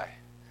guy.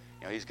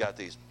 You know, he's got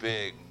these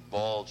big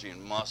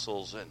bulging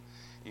muscles, and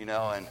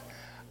and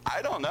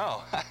I don't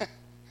know.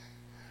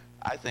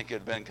 I think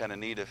it'd been kind of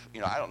neat if,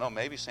 I don't know,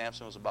 maybe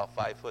Samson was about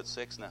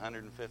 5'6" and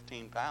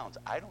 115 pounds.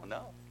 I don't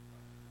know.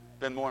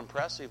 Been more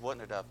impressive,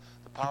 wouldn't it have?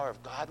 The power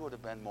of God would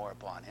have been more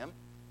upon him.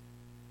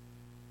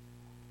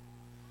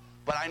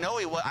 But I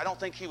don't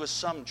think he was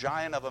some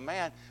giant of a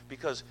man,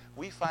 because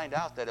we find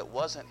out that it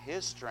wasn't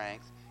his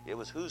strength, it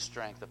was whose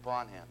strength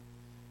upon him?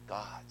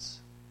 God's.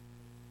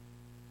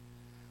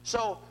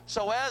 So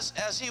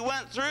as he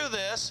went through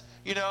this,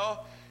 he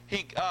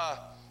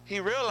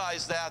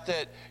realized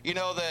that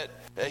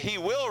he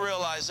will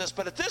realize this,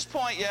 but at this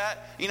point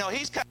yet,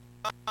 he's kind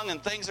of young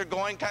and things are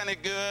going kind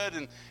of good,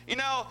 and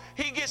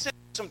he gets into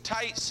some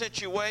tight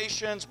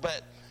situations,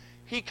 but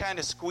he kind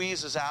of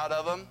squeezes out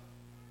of them.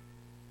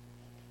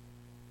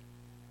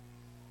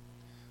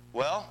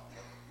 Well,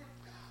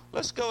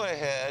 let's go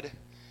ahead.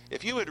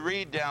 If you would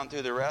read down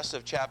through the rest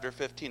of chapter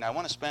 15, I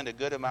want to spend a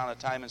good amount of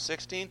time in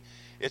 16.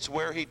 It's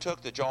where he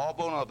took the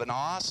jawbone of an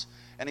ox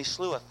and he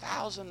slew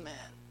 1,000 men.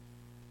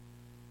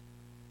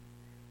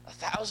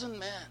 1,000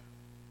 men.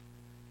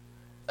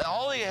 And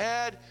all he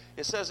had,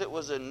 it says it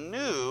was a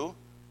new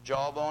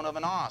jawbone of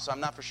an ox. I'm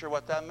not for sure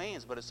what that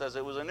means, but it says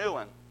it was a new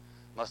one.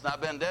 Must not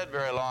have been dead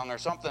very long or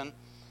something.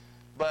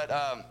 But,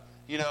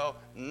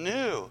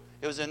 new.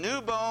 It was a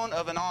new bone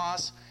of an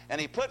ox,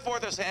 and he put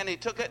forth his hand, he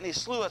took it, and he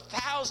slew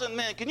 1,000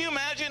 men. Can you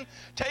imagine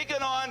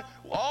taking on,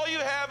 all you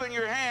have in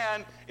your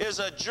hand is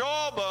a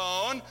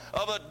jawbone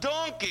of a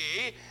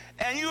donkey,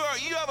 and you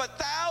have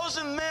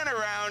 1,000 men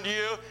around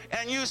you,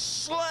 and you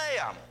slay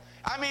them.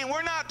 I mean,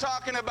 we're not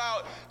talking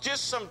about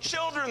just some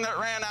children that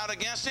ran out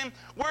against him.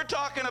 We're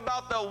talking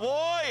about the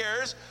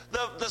warriors,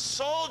 the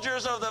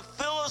soldiers of the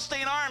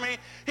Philistine army.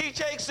 He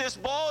takes this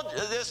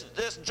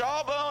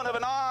jawbone of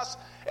an ox,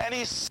 and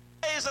he slays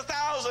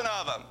 1,000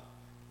 of them.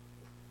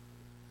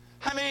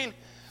 I mean,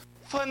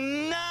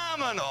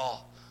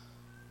 phenomenal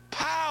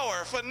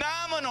power,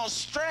 phenomenal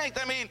strength.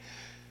 I mean,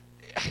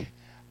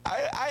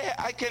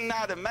 I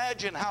cannot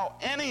imagine how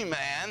any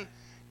man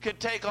could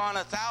take on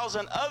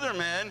 1,000 other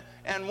men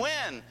and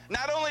win.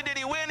 Not only did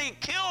he win, he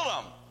killed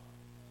them.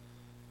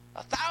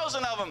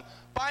 1,000 of them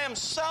by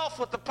himself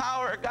with the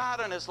power of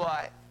God in his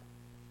life.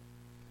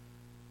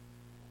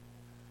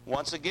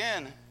 Once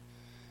again,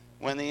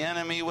 when the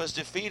enemy was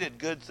defeated,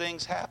 good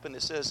things happened.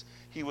 It says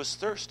he was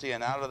thirsty,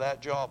 and out of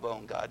that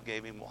jawbone, God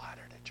gave him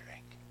water to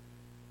drink.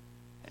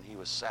 And he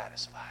was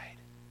satisfied.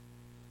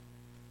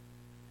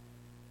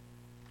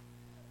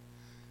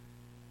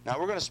 Now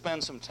we're going to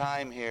spend some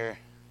time here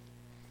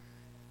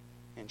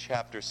in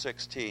chapter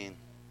 16.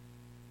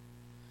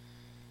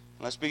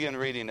 Let's begin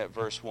reading at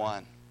verse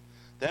 1.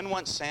 Then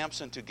went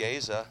Samson to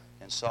Gaza,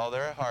 and saw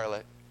there a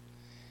harlot,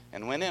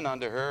 and went in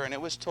unto her, and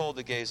it was told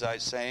the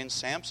Gazites, saying,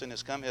 Samson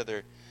is come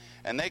hither.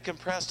 And they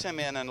compressed him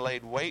in and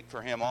laid wait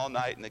for him all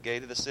night in the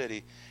gate of the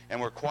city,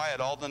 and were quiet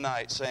all the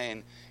night,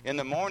 saying, In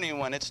the morning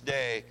when it's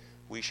day,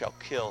 we shall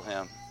kill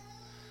him.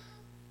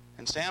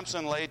 And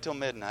Samson lay till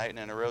midnight,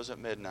 and arose at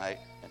midnight,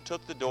 and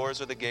took the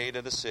doors of the gate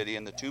of the city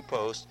and the 2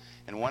 posts,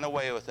 and went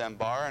away with them,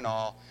 bar and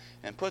all,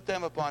 and put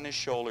them upon his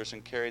shoulders,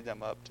 and carried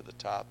them up to the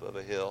top of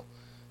a hill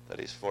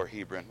that is for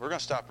Hebron. We're going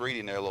to stop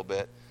reading there a little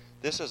bit.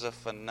 This is a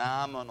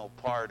phenomenal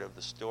part of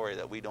the story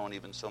that we don't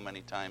even so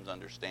many times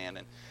understand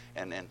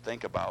and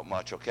think about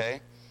much, okay?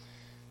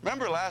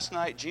 Remember last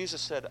night Jesus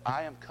said,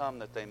 I am come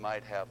that they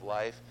might have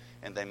life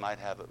and they might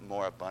have it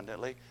more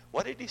abundantly.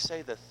 What did he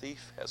say the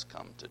thief has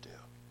come to do?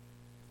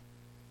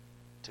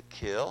 To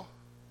kill,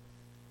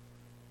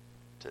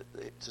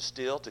 to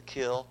steal, to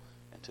kill,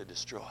 and to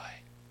destroy.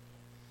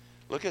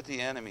 Look at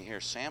the enemy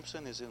here.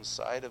 Samson is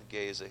inside of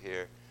Gaza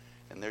here,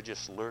 and they're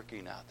just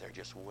lurking out there,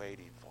 just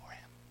waiting for him.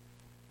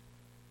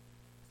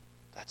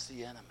 That's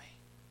the enemy.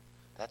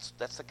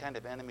 That's the kind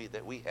of enemy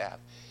that we have.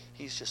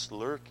 He's just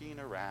lurking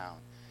around.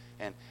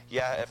 And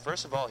yeah,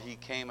 first of all, he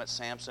came at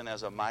Samson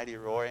as a mighty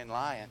roaring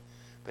lion,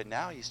 but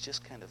now he's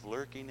just kind of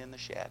lurking in the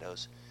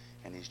shadows,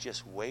 and he's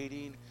just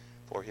waiting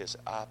for his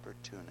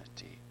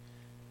opportunity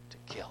to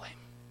kill him.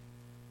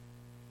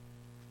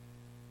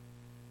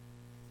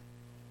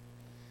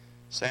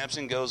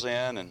 Samson goes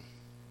in and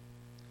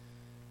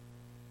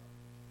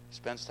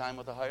spends time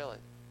with the harlot.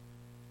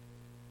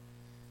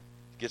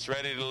 Gets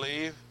ready to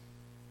leave,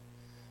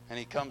 and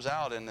he comes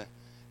out in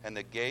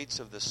the gates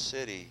of the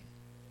city.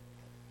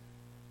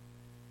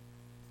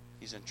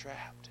 He's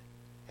entrapped.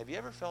 Have you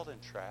ever felt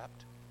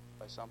entrapped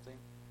by something?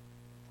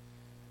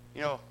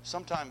 You know,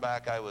 sometime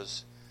back I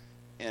was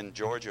in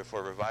Georgia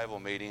for revival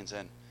meetings,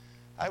 and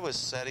I was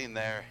sitting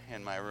there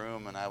in my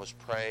room, and I was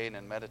praying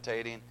and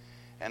meditating,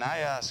 and I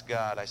asked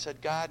God, I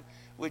said, God,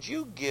 would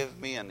you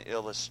give me an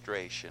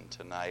illustration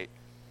tonight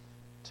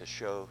to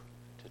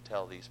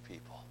tell these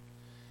people?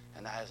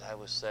 And as I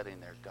was sitting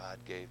there, God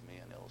gave me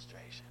an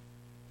illustration.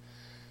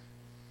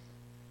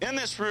 In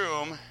this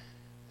room,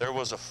 there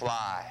was a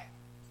fly.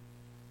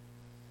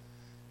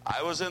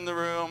 I was in the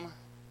room.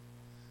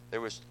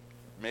 There was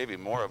maybe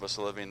more of us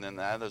living than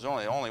that. There's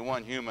only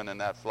one human in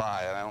that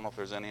fly. And I don't know if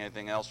there's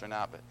anything else or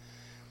not, but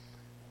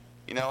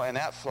you know, and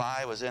that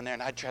fly was in there,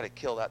 and I'd try to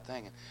kill that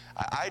thing. And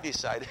I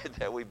decided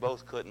that we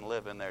both couldn't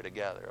live in there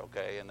together,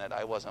 okay, and that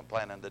I wasn't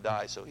planning to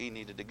die, so he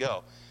needed to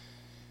go.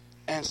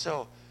 And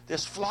so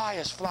this fly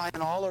is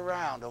flying all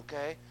around,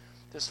 okay?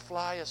 This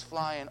fly is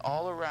flying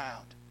all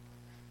around.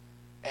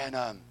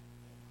 And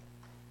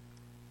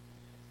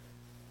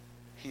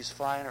he's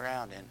flying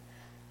around,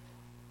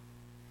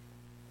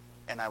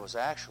 and I was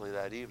actually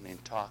that evening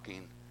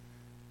talking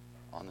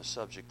on the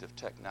subject of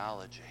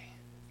technology.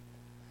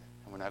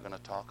 And we're not going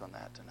to talk on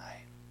that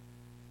tonight.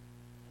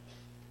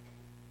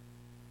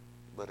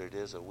 But it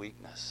is a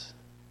weakness.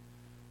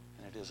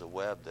 And it is a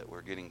web that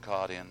we're getting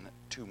caught in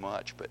too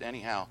much. But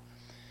anyhow,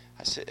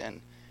 I said,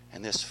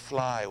 and this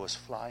fly was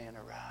flying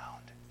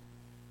around.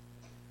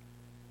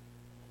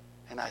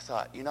 And I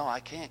thought, you know,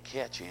 I can't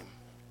catch him.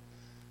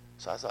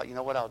 So I thought, you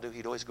know what I'll do?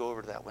 He'd always go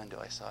over to that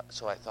window.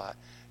 So I thought,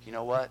 you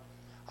know what?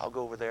 I'll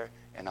go over there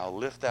and I'll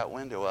lift that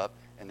window up,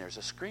 and there's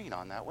a screen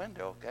on that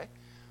window, okay?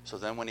 So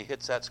then when he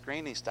hits that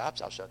screen, he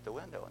stops, I'll shut the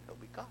window, and he'll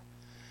be caught.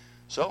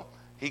 So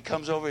he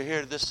comes over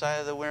here to this side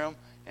of the room,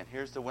 and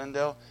here's the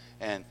window,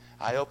 and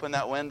I open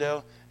that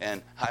window,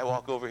 and I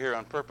walk over here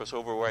on purpose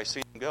over where I see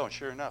him go, and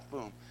sure enough,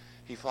 boom,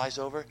 he flies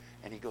over,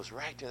 and he goes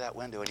right to that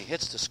window, and he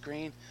hits the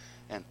screen,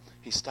 and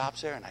he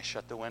stops there, and I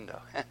shut the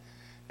window.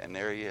 And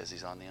there he is.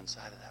 He's on the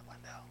inside of that window.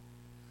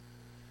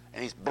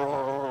 And he's,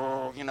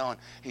 you know, and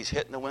he's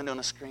hitting the window and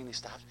the screen. He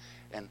stops.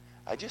 And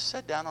I just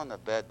sat down on the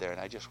bed there,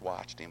 and I just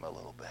watched him a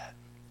little bit.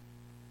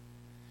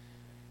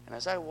 And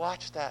as I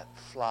watched that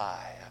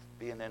fly,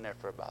 being in there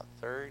for about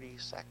 30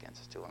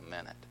 seconds to a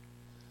minute,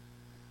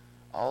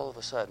 all of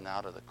a sudden,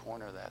 out of the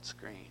corner of that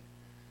screen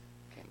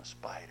came a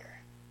spider.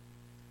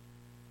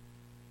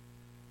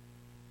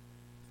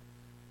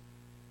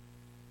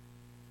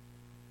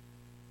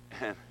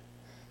 And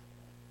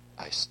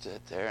I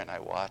stood there and I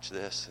watched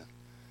this. And,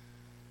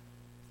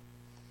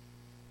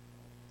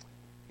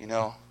 you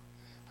know,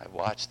 I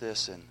watched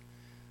this, and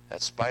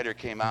that spider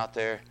came out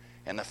there,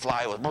 and the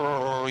fly was,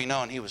 you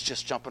know, and he was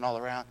just jumping all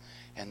around.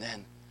 And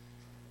then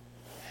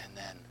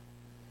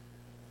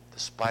the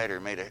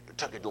spider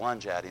took a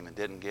lunge at him and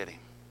didn't get him.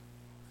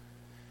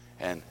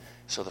 And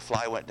so the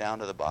fly went down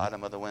to the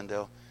bottom of the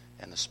window,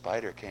 and the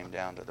spider came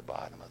down to the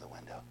bottom of the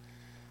window.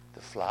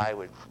 The fly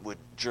would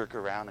jerk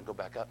around and go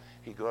back up.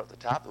 He'd go up the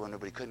top of the window,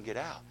 but he couldn't get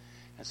out.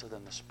 And so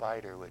then the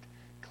spider would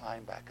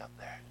climb back up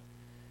there.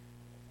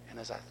 And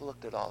as I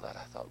looked at all that,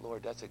 I thought,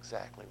 Lord, that's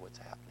exactly what's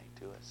happening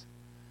to us.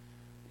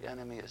 The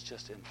enemy is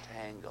just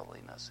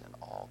entangling us in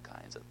all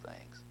kinds of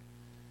things.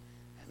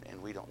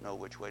 And we don't know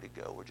which way to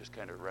go. We're just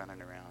kind of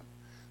running around,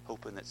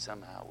 hoping that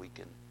somehow we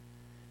can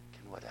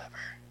whatever.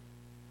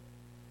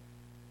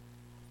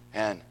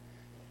 And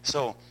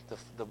so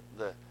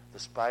the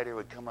spider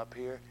would come up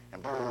here,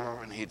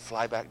 and he'd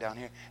fly back down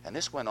here. And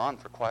this went on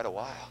for quite a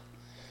while.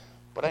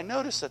 But I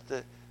noticed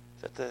that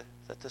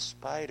the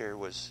spider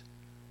was,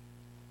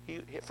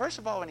 first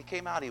of all, when he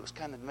came out, he was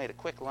kind of made a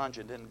quick lunge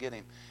and didn't get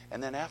him.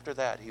 And then after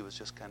that, he was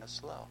just kind of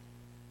slow.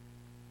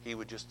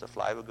 The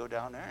fly would go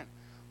down there, and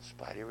the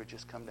spider would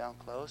just come down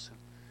close, and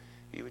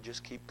he would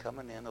just keep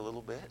coming in a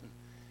little bit. And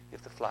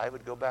if the fly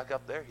would go back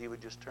up there, he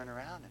would just turn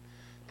around and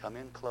come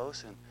in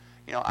close. And,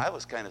 I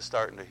was kind of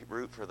starting to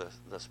root for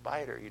the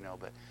spider,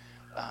 but,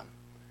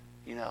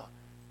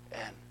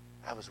 and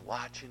I was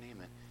watching him,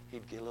 and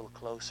he'd get a little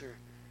closer,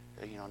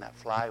 and that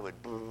fly would,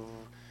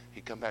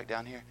 he'd come back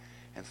down here.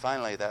 And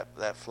finally,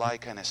 that fly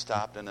kind of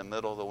stopped in the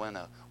middle of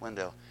the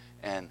window,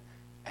 and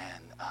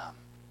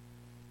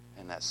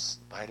that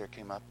spider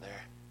came up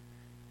there,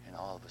 and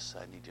all of a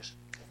sudden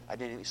I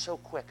didn't so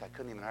quick I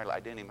didn't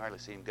even hardly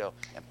see him go,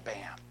 and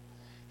bam,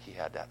 he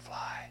had that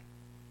fly.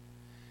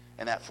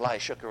 And that fly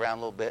shook around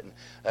a little bit, and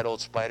that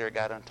old spider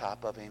got on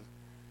top of him,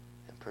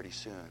 and pretty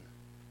soon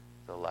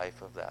the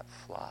life of that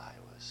fly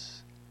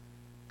was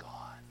gone.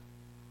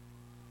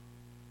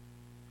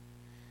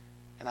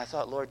 And I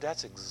thought, Lord,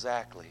 that's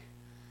exactly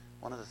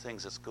one of the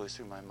things that goes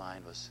through my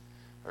mind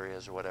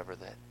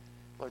that,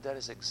 Lord, that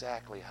is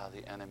exactly how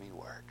the enemy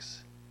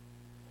works.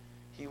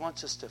 He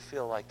wants us to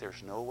feel like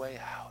there's no way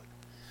out,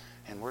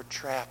 and we're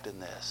trapped in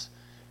this,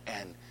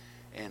 and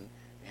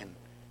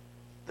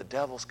the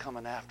devil's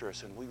coming after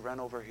us, and we run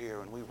over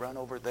here, and we run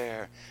over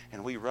there,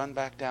 and we run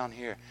back down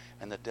here,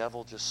 and the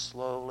devil just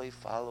slowly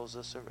follows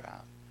us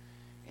around,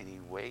 and he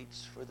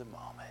waits for the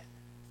moment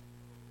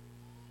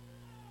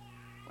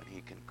when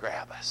he can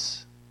grab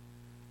us,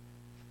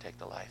 take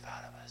the life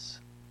out of us.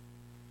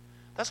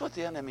 That's what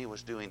the enemy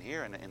was doing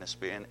here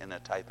in a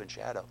type and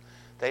shadow.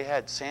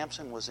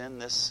 Samson was in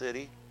this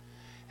city,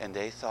 and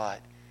they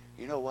thought,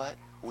 you know what?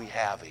 We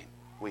have him.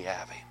 We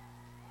have him.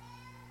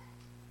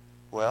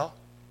 Well,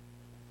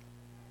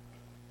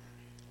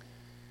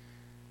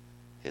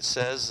 it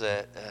says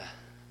that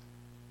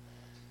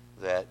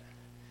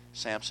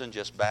Samson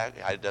just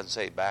it doesn't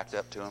say he backed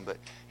up to him, but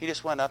he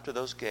just went up to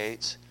those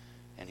gates,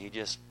 and he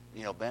just,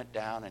 bent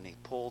down, and he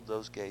pulled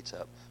those gates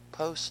up,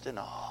 post and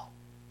all.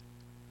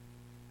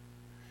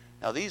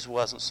 Now, these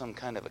wasn't some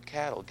kind of a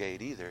cattle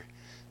gate either.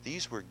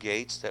 These were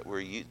gates that were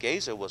used.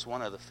 Gaza was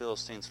one of the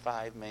Philistines'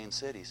 5 main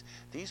cities.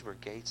 These were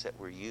gates that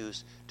were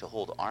used to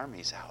hold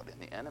armies out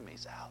and the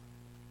enemies out.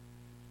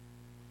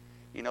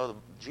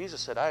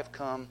 Jesus said, I've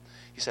come.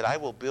 He said, I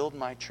will build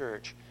my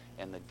church,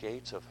 and the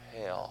gates of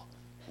hell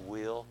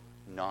will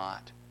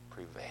not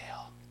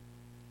prevail.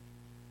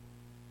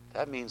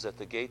 That means that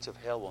the gates of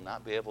hell will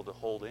not be able to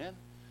hold in.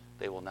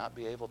 They will not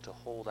be able to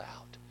hold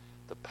out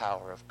the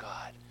power of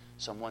God.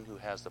 Someone who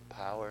has the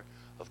power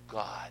of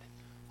God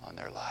on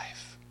their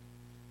life.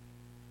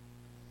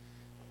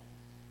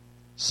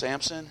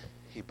 Samson,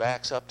 he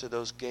backs up to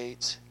those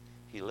gates.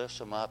 He lifts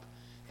them up,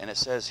 and it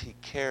says he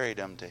carried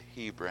them to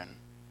Hebron.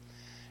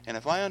 And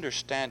if I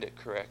understand it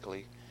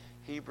correctly,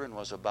 Hebron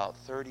was about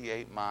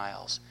 38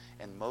 miles,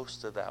 and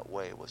most of that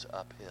way was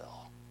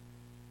uphill.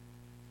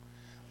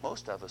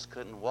 Most of us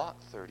couldn't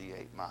walk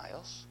 38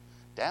 miles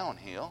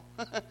downhill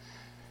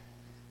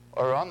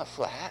or on the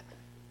flat.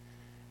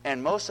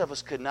 And most of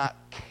us could not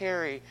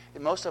climb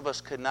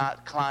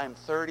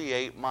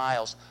 38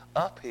 miles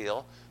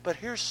uphill. But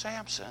here's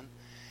Samson.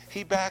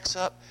 He backs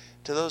up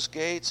to those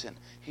gates, and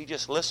he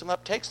just lifts them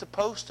up, takes the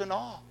post and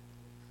all,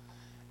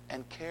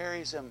 and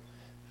carries them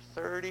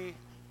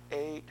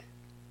 38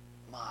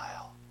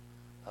 mile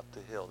up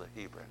the hill to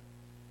Hebron.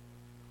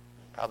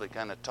 Probably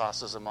kind of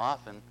tosses them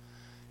off, and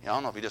I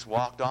don't know if he just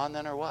walked on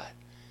then or what.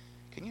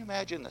 Can you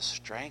imagine the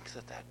strength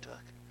that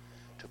took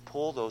to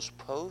pull those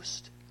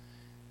posts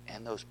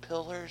and those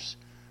pillars,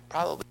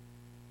 probably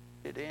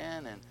it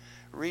in and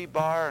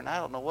rebar, and I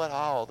don't know what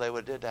all they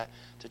would did that,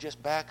 to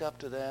just back up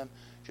to them,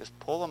 just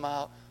pull them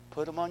out,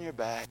 put them on your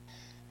back,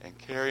 and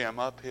carry them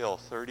uphill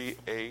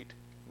 38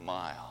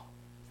 mile.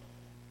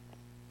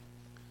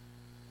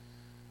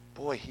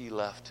 Boy, he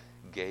left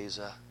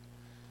Gaza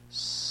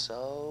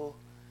so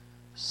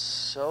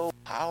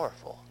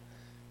powerful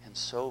and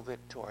so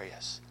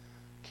victorious.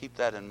 Keep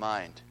that in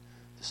mind.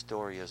 The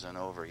story isn't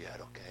over yet,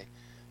 okay?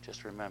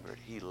 Just remember,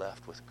 he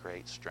left with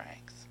great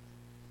strength.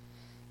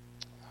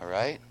 All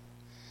right?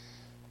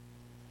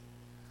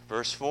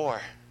 Verse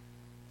 4.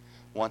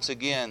 Once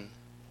again,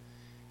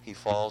 he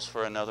falls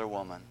for another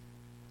woman.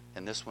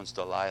 And this one's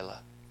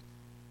Delilah.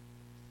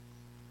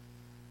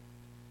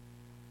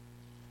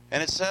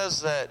 And it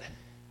says that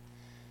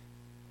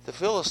the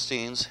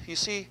Philistines, you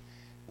see,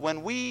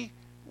 when we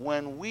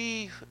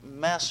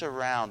mess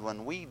around,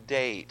 when we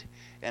date,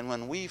 and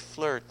when we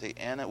flirt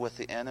with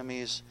the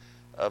enemies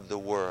of the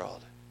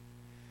world,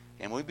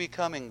 and we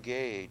become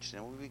engaged,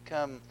 and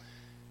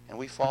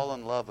we fall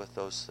in love with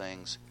those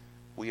things,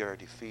 we are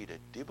defeated.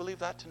 Do you believe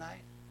that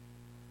tonight?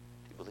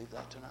 Do you believe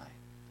that tonight?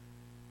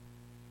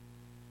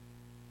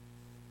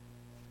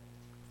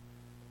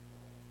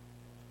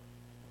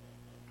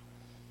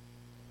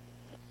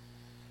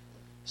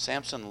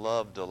 Samson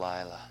loved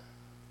Delilah.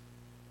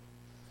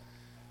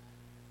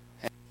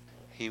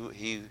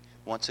 he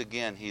once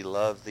again, he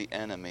loved the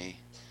enemy.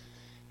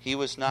 He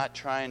was not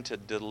trying to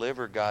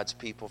deliver God's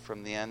people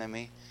from the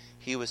enemy.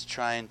 He was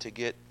trying to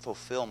get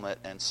fulfillment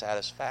and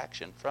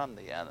satisfaction from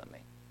the enemy.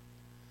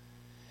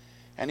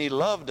 And he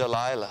loved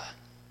Delilah.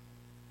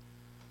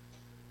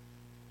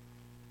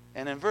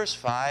 And in verse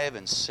 5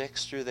 and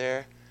 6 through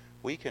there,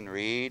 we can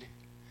read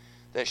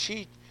that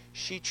she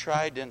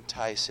tried to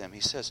entice him.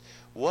 He says,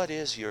 "What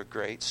is your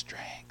great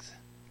strength?"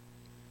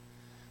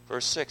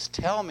 Verse 6,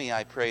 "Tell me,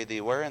 I pray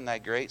thee, wherein thy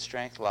great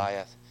strength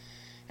lieth."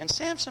 And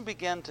Samson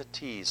began to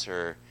tease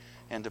her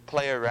and to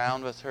play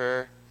around with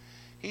her.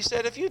 He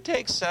said, "If you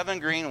take 7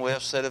 green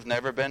whiffs that have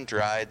never been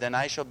dried, then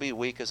I shall be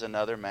weak as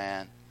another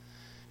man."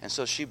 And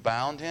so she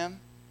bound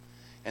him.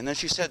 And then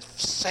she said,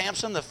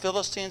 "Samson, the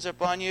Philistines are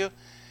upon you."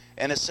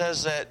 And it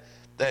says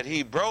that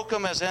he broke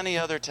them as any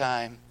other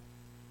time.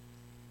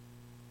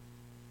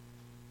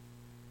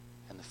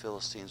 And the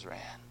Philistines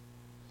ran.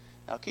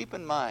 Now keep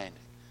in mind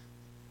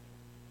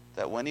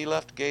that when he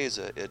left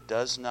Gaza, it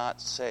does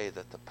not say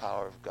that the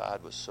power of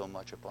God was so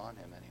much upon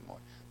him anymore.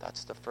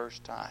 That's the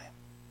first time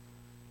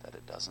that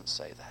it doesn't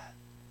say that,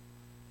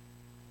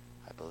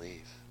 I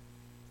believe.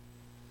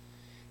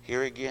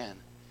 Here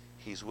again,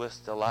 he's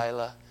with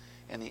Delilah,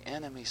 and the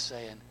enemy's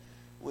saying,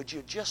 "Would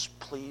you just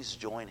please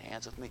join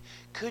hands with me?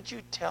 Could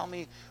you tell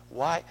me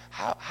why?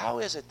 How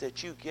is it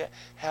that you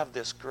have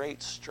this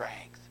great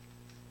strength?"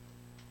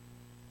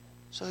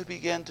 So he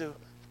began to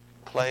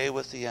play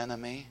with the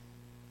enemy.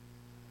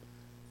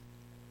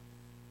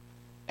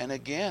 And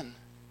again,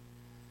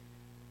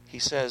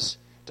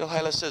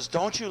 Delilah says,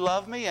 "Don't you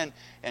love me?"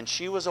 And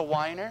she was a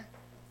whiner.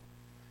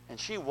 And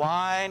she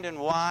whined and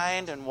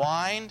whined and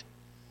whined.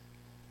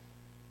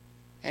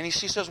 And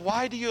she says,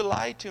 "Why do you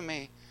lie to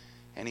me?"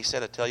 And he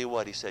said, "I tell you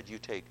what," he said, "you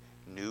take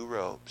new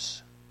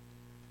ropes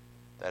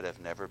that have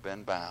never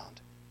been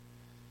bound."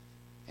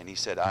 And he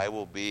said, I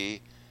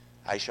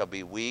shall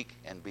be weak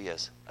and be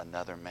as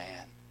another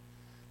man."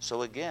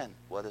 So again,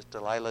 what does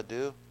Delilah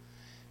do?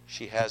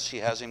 She has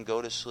him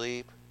go to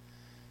sleep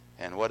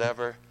and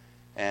whatever,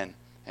 and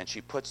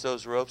she puts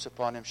those ropes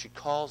upon him. She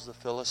calls the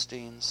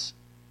Philistines.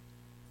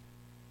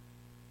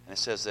 And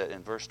it says that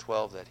in verse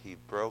 12 that he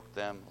broke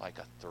them like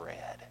a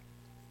thread.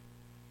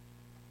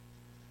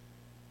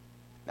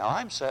 Now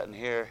I'm sitting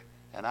here,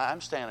 and I'm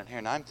standing here,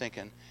 and I'm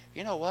thinking,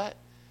 you know what?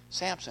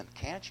 Samson,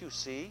 can't you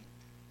see?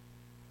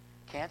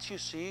 Can't you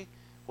see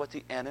what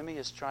the enemy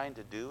is trying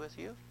to do with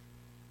you?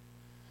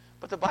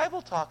 But the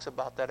Bible talks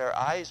about that our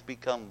eyes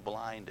become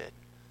blinded.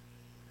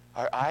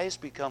 Our eyes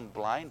become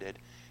blinded,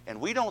 and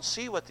we don't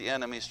see what the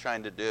enemy is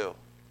trying to do.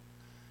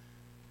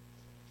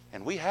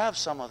 And we have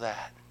some of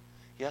that.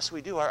 Yes,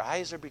 we do. Our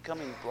eyes are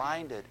becoming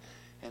blinded,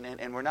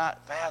 and we're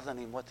not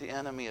fathoming what the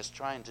enemy is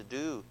trying to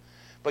do.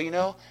 But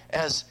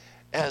as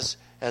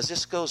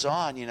this goes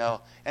on,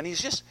 and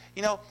he's just,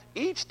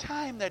 each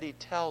time that he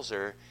tells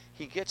her,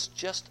 he gets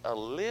just a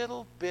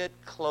little bit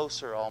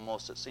closer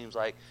almost, it seems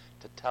like,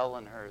 to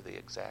telling her the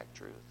exact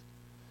truth.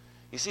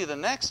 You see, the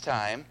next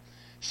time,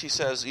 she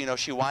says,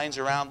 she winds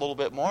around a little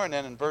bit more, and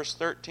then in verse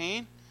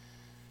 13,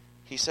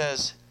 he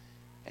says,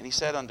 "And he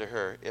said unto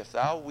her, If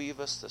thou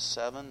weavest the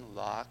 7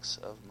 locks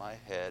of my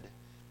head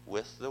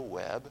with the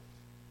web."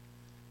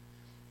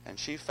 And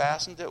she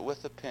fastened it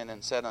with the pin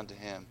and said unto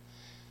him,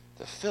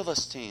 "The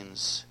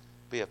Philistines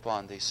be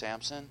upon thee,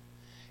 Samson."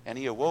 And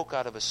he awoke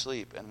out of his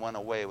sleep and went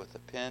away with the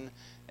pin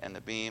and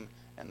the beam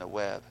and the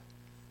web.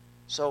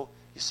 So,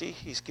 you see,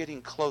 he's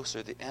getting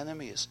closer. The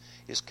enemy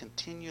is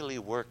continually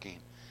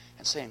working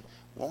and saying,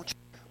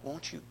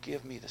 won't you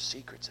give me the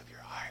secrets of your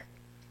heart?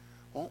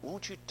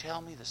 Won't you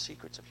tell me the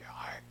secrets of your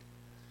heart?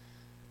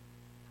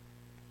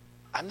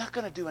 I'm not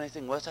going to do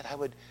anything with it. I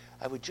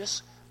would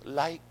just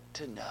like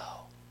to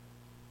know.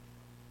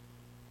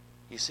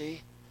 You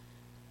see,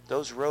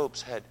 those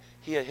ropes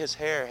his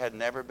hair had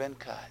never been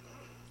cut.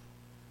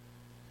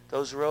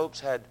 Those ropes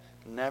had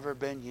never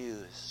been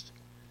used.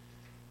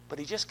 But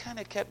he just kind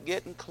of kept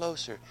getting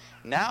closer.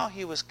 Now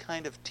he was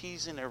kind of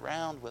teasing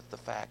around with the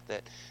fact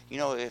that,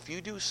 if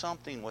you do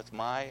something with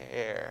my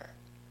hair,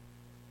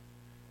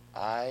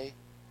 I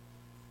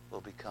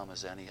will become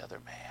as any other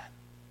man.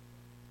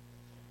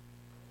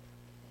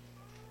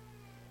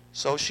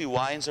 So she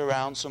winds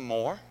around some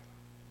more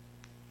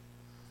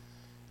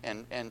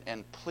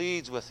and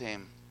pleads with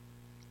him.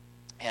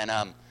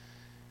 And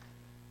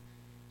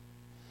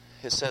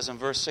it says in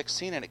verse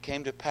 16, "And it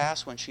came to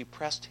pass when she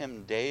pressed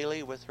him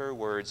daily with her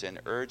words and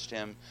urged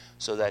him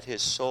so that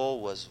his soul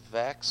was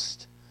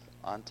vexed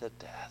unto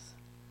death."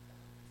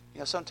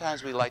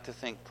 Sometimes we like to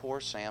think,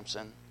 poor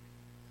Samson.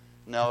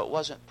 No, it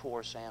wasn't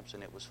poor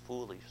Samson. It was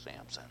foolish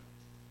Samson.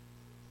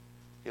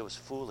 It was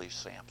foolish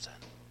Samson.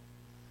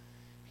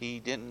 He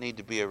didn't need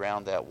to be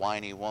around that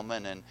whiny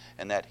woman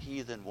and that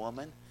heathen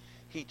woman.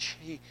 He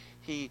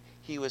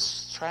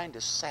was trying to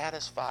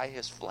satisfy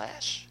his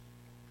flesh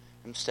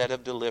instead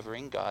of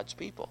delivering God's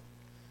people.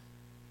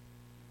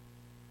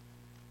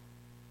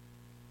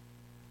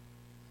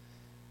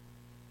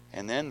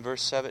 And then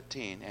verse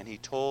 17, "And he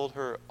told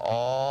her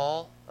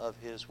all of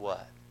his"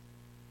 what?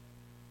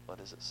 What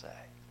does it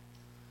say?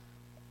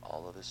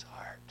 all of his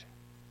heart.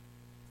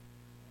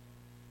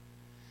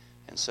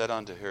 And said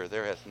unto her,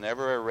 There hath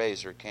never a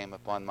razor came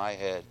upon my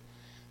head,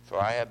 for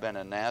I have been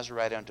a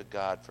Nazarite unto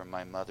God from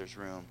my mother's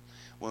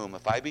womb.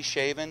 If I be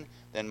shaven,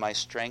 then my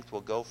strength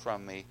will go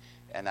from me,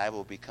 and I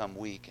will become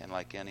weak and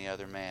like any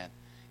other man.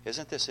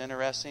 Isn't this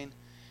interesting?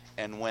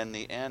 And when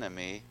the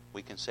enemy,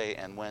 we can say,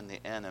 and when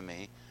the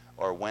enemy,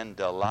 or when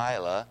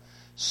Delilah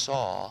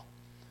saw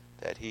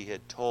that he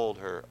had told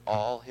her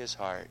all his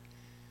heart,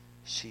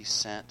 she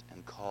sent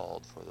and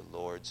called for the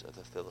lords of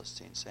the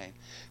Philistines, saying,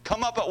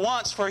 Come up at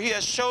once, for he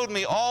has showed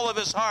me all of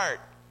his heart.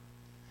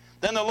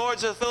 Then the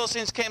lords of the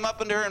Philistines came up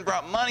unto her and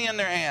brought money in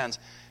their hands.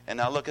 And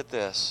now look at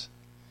this.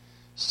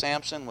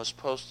 Samson was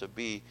supposed to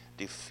be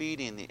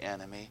defeating the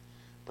enemy,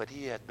 but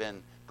he had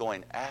been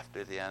going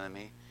after the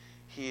enemy.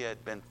 He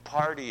had been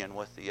partying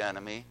with the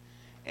enemy,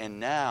 and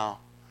now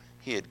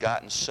he had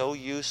gotten so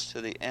used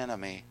to the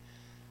enemy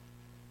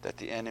that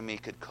the enemy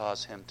could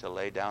cause him to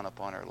lay down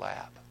upon her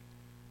lap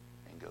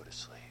and go to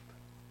sleep.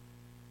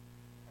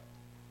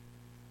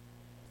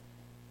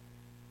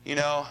 You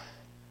know,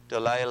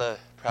 Delilah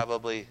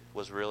probably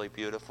was really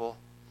beautiful.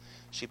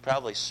 She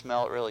probably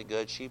smelled really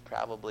good. She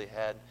probably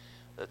had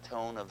the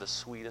tone of the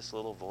sweetest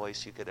little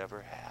voice you could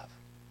ever have.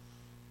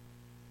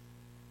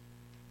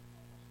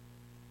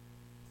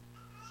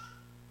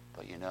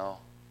 But you know,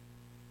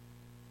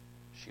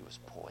 she was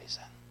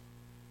poison.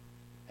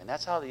 And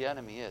that's how the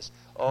enemy is.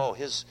 Oh,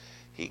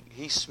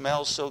 he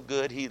smells so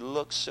good. He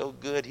looks so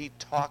good. He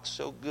talks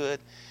so good.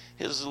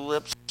 His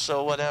lips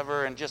so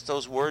whatever, and just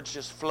those words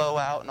just flow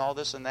out and all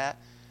this and that.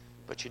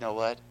 But you know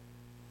what?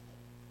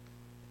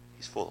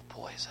 He's full of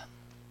poison.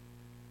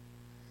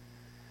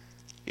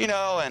 You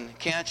know, and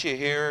can't you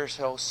hear,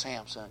 so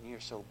Samson, you're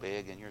so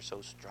big and you're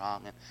so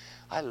strong, and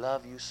I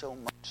love you so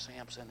much,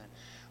 Samson, and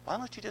why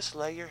don't you just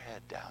lay your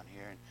head down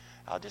here, and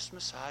I'll just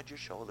massage your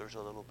shoulders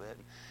a little bit,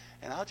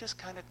 and I'll just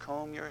kind of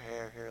comb your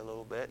hair here a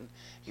little bit, and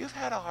you've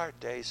had a hard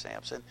day,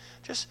 Samson.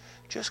 Just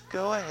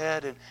go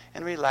ahead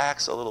and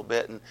relax a little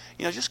bit, and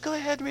just go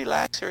ahead and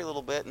relax here a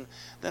little bit, and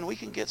then we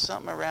can get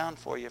something around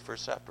for you for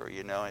supper,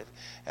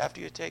 after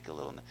you take a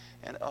little.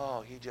 And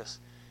oh,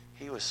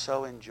 he was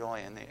so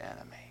enjoying the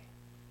enemy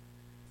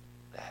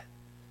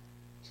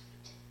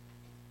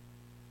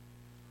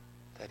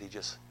that he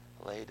just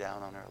lay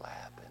down on her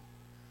lap and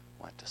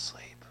went to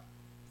sleep.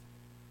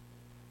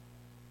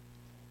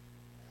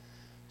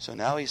 So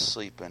now he's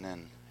sleeping,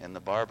 and the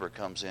barber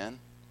comes in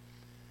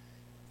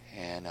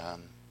and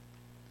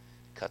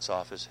cuts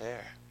off his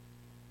hair.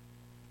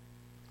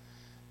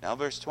 Now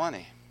verse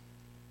 20.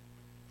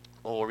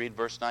 Well, we'll read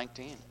verse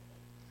 19.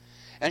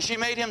 And she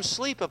made him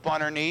sleep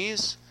upon her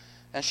knees,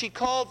 and she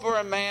called for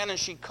a man, and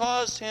she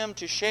caused him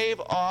to shave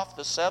off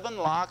the 7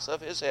 locks of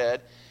his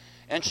head.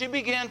 And she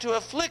began to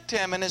afflict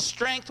him, and his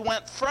strength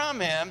went from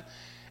him.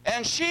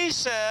 And she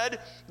said,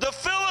 The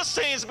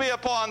Philistines be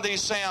upon thee,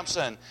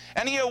 Samson.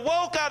 And he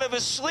awoke out of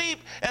his sleep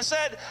and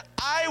said,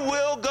 I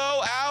will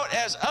go out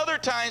as other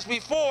times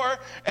before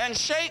and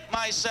shake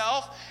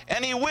myself.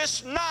 And he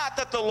wist not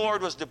that the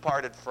Lord was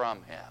departed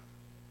from him.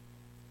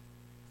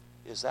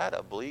 Is that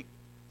a bleak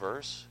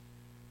verse?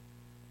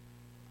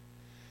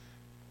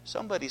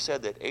 Somebody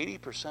said that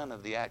 80%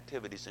 of the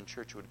activities in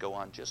church would go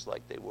on just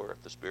like they were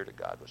if the Spirit of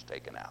God was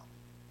taken out.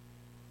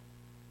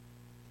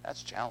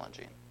 That's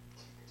challenging.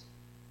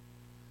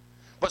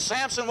 But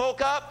Samson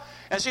woke up,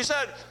 and she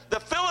said, the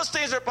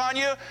Philistines are upon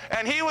you.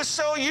 And he was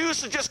so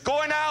used to just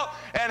going out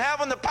and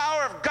having the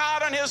power of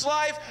God on his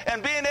life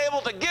and being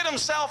able to get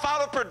himself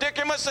out of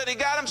predicaments that he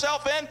got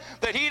himself in,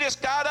 that he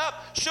just got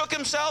up, shook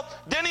himself,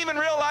 didn't even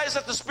realize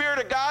that the Spirit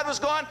of God was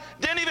gone,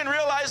 didn't even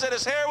realize that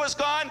his hair was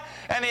gone,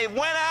 and he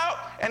went out,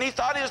 and he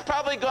thought he was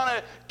probably going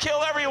to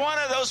kill every one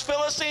of those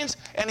Philistines,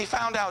 and he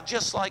found out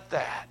just like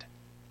that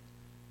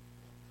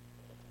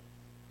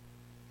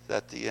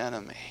the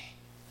enemy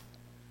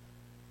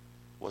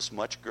was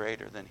much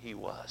greater than he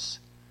was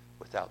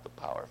without the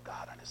power of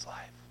God on his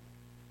life.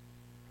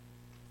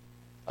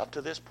 Up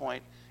to this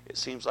point, it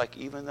seems like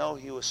even though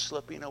he was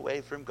slipping away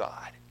from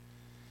God,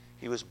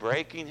 he was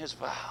breaking his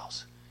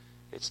vows,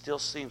 it still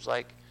seems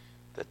like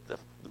that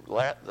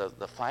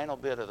the final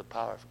bit of the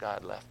power of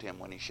God left him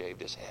when he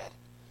shaved his head,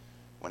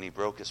 when he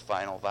broke his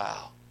final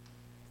vow.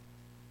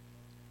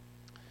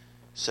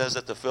 It says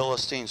that the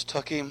Philistines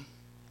took him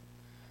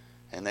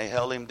and they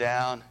held him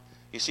down.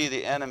 You see,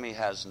 the enemy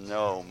has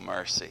no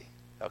mercy,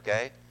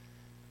 okay?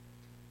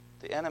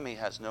 The enemy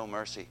has no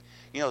mercy.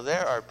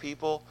 There are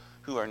people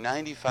who are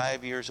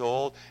 95 years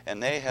old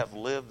and they have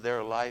lived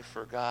their life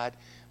for God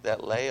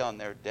that lay on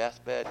their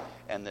deathbed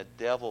and the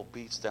devil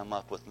beats them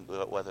up with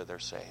whether they're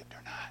saved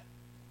or not.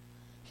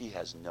 He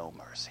has no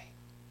mercy.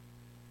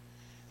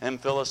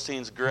 And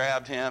Philistines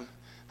grabbed him.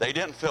 They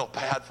didn't feel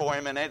bad for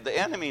him, and the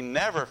enemy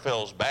never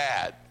feels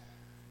bad.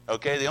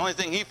 Okay, the only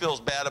thing he feels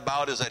bad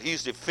about is that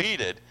he's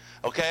defeated.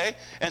 Okay,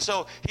 and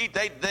so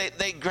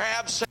they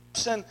grab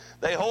Samson,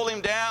 they hold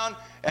him down,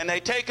 and they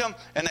take him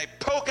and they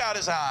poke out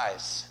his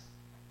eyes.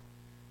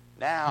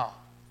 Now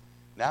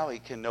he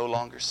can no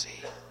longer see.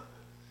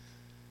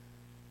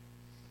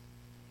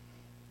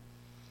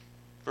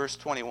 Verse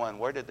 21,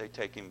 where did they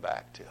take him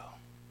back to?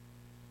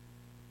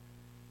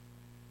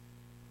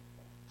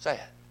 Say it.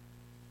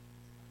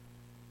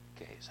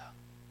 Gaza.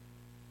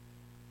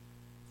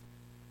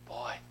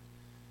 Boy,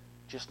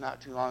 just not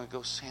too long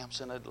ago,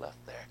 Samson had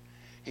left there.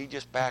 He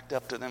just backed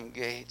up to them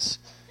gates,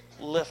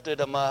 lifted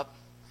him up,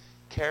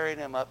 carried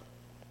him up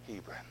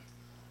Hebron,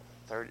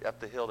 up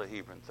the hill to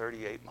Hebron,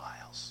 38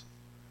 miles.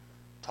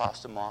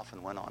 Tossed him off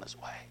and went on his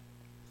way.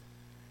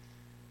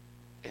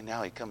 And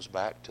now he comes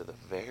back to the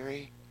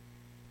very,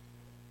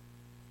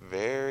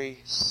 very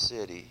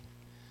city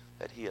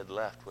that he had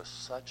left with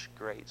such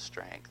great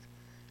strength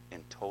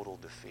in total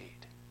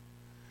defeat.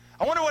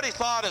 I wonder what he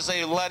thought as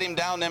they led him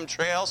down them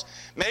trails.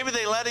 Maybe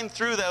they led him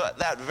through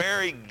that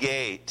very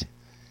gate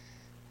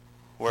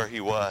where he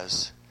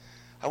was.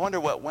 I wonder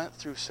what went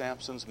through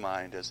Samson's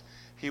mind as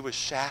he was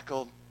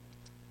shackled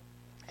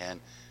and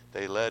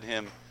they led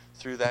him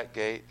through that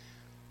gate.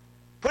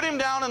 Put him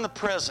down in the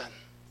prison.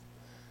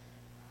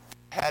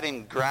 Had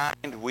him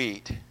grind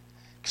wheat.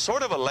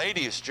 Sort of a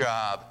lady's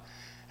job.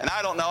 And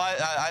I don't know,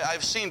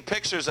 I've seen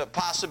pictures that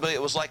possibly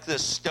it was like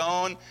this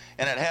stone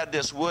and it had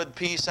this wood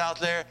piece out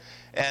there.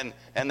 And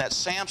that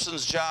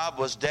Samson's job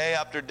was day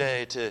after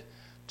day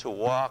to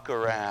walk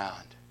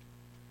around.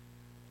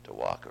 To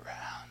walk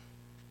around.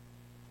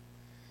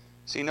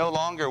 See, no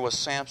longer was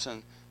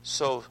Samson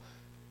so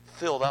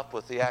filled up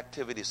with the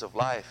activities of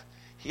life.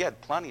 He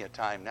had plenty of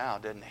time now,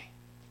 didn't he?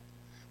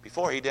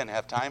 Before, he didn't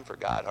have time for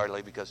God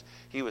hardly because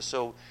he was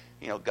so,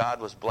 God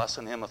was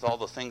blessing him with all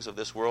the things of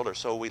this world, or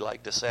so we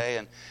like to say,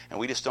 and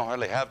we just don't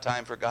hardly have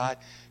time for God.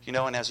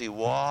 And as he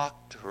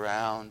walked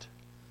around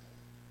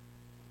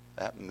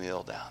that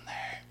mill down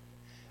there,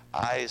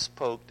 eyes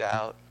poked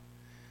out,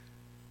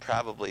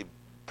 probably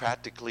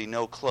practically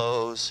no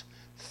clothes,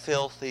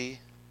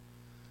 filthy,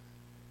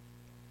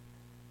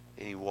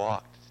 and he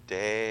walked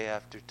day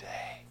after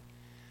day.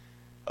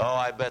 Oh,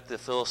 I bet the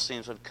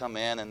Philistines would come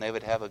in and they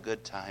would have a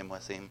good time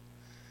with him.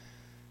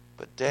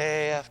 But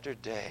day after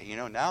day,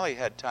 now he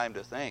had time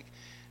to think.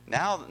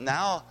 Now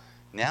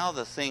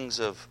the things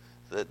of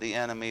the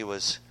enemy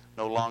was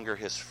no longer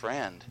his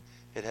friend.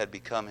 They had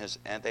become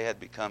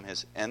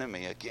his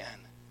enemy again.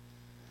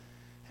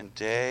 And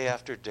day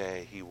after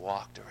day, he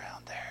walked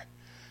around there.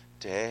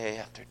 Day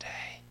after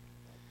day.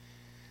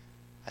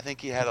 I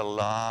think he had a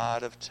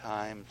lot of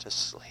time to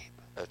sleep,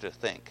 or to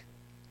think.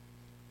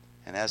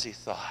 And as he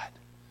thought,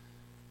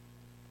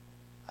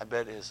 I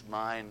bet his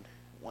mind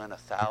went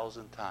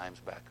 1,000 times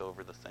back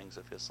over the things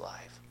of his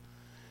life.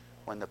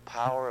 When the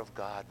power of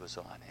God was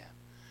on him.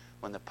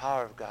 When the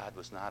power of God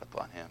was not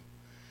upon him.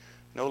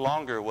 No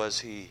longer was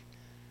he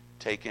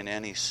taking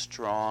any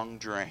strong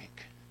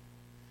drink.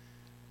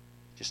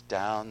 Just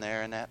down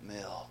there in that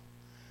mill,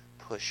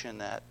 pushing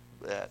that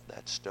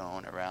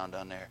stone around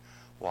on there.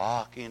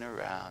 Walking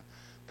around,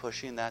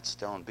 pushing that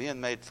stone, being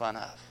made fun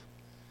of.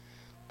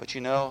 But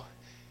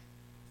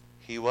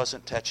he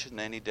wasn't touching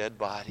any dead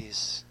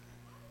bodies.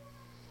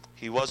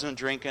 He wasn't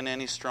drinking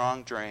any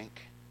strong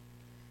drink.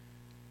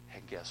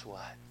 And guess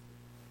what?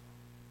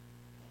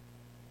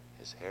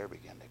 His hair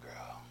began to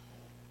grow.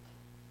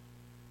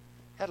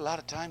 He had a lot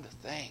of time to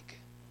think.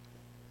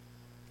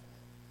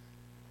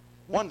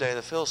 One day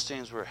the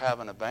Philistines were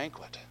having a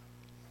banquet.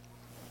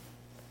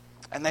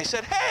 And they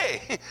said,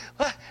 hey,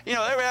 they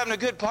were having a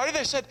good party.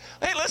 They said,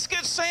 hey, let's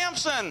get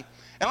Samson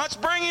and let's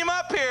bring him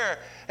up here.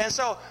 And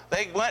so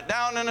they went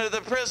down into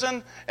the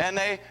prison and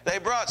they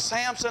brought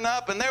Samson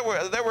up. And there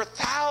were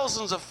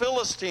thousands of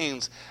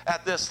Philistines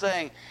at this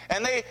thing.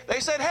 And they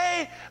said,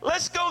 hey,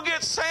 let's go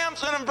get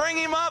Samson and bring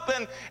him up.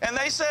 And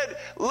they said,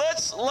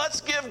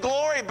 let's give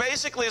glory,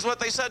 basically, is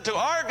what they said, to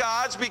our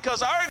gods,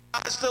 because our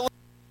gods delivered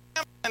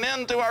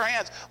Samson into our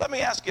hands. Let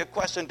me ask you a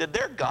question. Did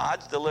their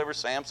gods deliver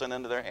Samson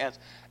into their hands?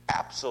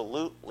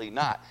 Absolutely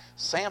not.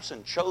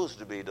 Samson chose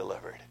to be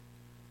delivered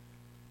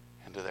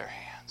into their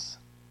hands.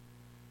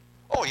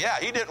 Oh yeah,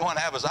 he didn't want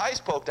to have his eyes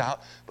poked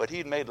out, but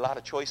he'd made a lot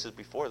of choices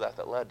before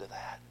that led to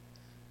that.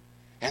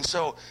 And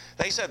so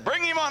they said,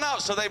 bring him on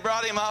out. So they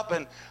brought him up,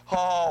 and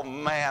oh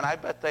man, I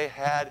bet they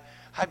had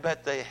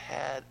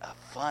a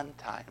fun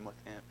time with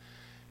him.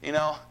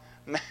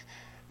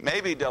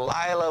 Maybe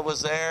Delilah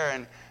was there,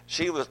 and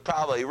she was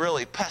probably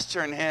really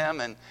pestering him,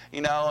 and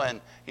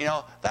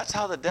that's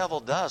how the devil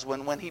does.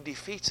 When he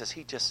defeats us,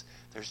 he just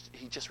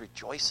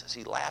rejoices.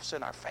 He laughs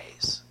in our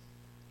face.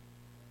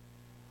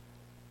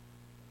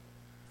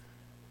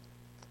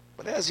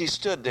 But as he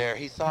stood there,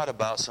 he thought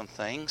about some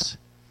things,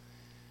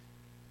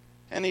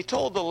 and he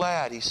told the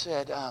lad, he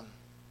said,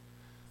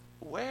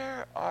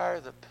 where are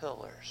the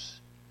pillars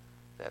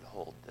that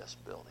hold this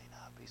building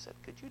up? He said,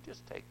 could you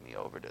just take me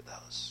over to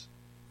those?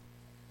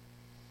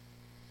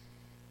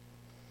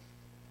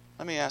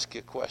 Let me ask you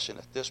a question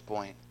at this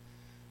point.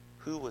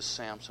 Who was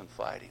Samson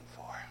fighting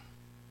for?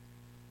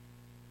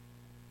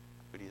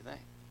 Who do you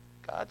think?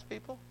 God's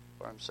people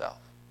or himself?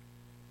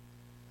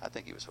 I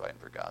think he was fighting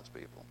for God's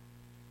people.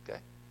 Okay?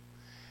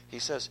 He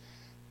says,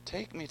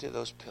 take me to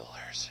those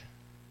pillars.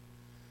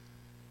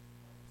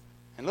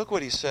 And look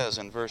what he says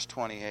in verse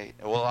 28.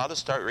 Well, I'll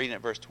just start reading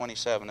at verse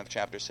 27 of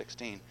chapter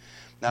 16.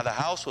 Now the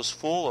house was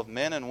full of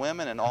men and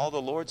women, and all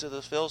the lords of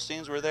the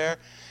Philistines were there.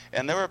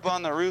 And there were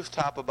upon the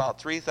rooftop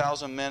about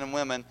 3,000 men and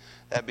women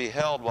that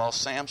beheld while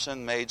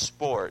Samson made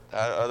sport. In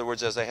other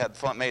words, as they had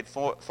made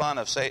fun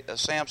of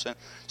Samson. It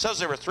says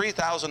there were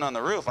 3,000 on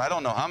the roof. I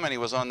don't know how many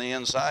was on the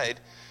inside.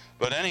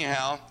 But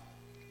anyhow,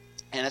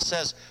 and it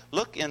says,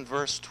 look in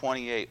verse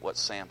 28 what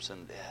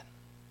Samson did.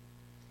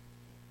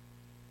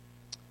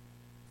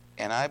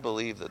 And I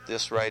believe that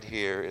this right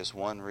here is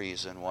one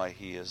reason why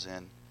he is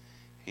in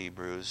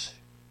Hebrews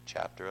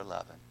chapter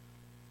 11.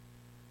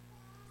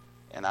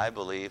 And I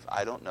believe,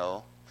 I don't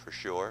know for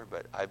sure,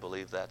 but I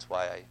believe that's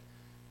why I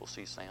will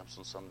see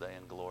Samson someday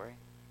in glory.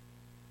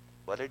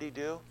 What did he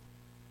do?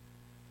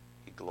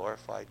 He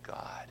glorified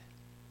God.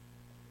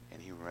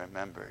 And he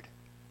remembered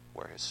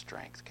where his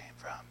strength came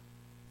from.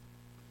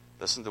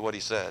 Listen to what he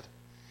said.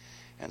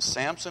 And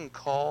Samson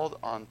called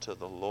unto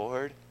the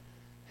Lord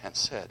and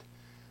said,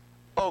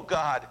 O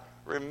God,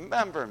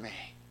 remember me,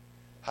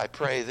 I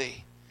pray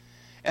thee,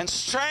 and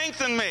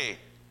strengthen me.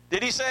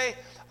 Did he say,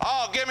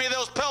 oh, give me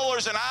those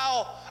pillars and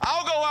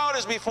I'll go out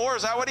as before?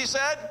 Is that what he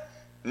said?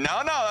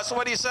 No, that's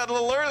what he said a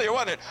little earlier,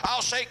 wasn't it?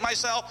 I'll shake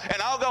myself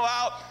and I'll go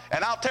out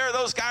and I'll tear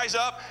those guys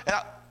up.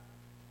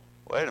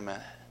 Wait a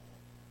minute.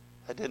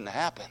 That didn't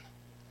happen.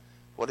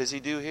 What does he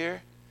do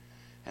here?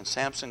 And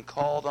Samson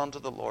called unto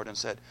the Lord and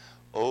said,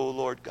 O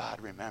Lord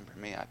God, remember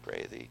me, I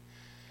pray thee,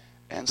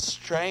 and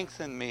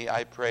strengthen me,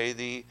 I pray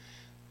thee,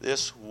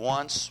 this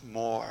once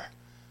more,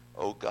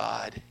 O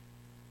God,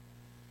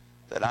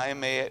 that I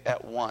may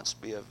at once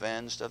be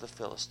avenged of the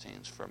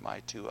Philistines for my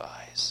 2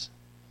 eyes.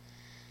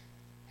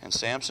 And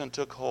Samson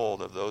took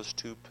hold of those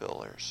 2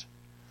 pillars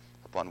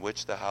upon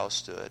which the house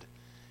stood,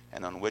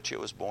 and on which it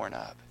was borne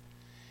up,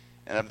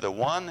 and of the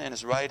one in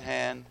his right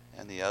hand,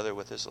 and the other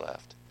with his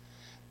left.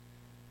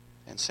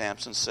 And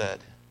Samson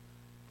said,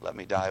 let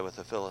me die with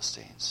the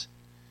Philistines.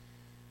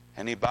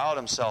 And he bowed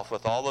himself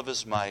with all of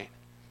his might.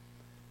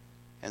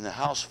 And the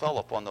house fell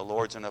upon the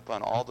lords and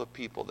upon all the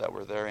people that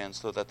were therein,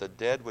 so that the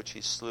dead which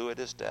he slew at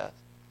his death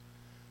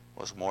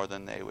was more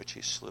than they which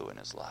he slew in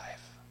his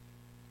life.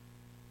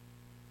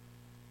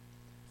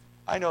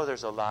 I know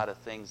there's a lot of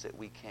things that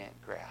we can't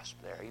grasp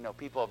there. You know,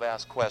 people have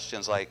asked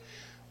questions like,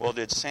 well,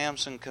 did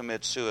Samson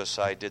commit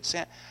suicide?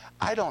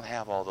 I don't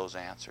have all those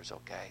answers,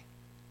 okay?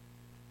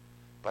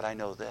 But I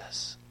know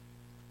this,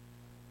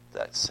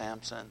 that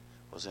Samson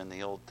was in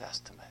the Old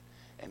Testament,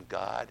 and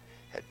God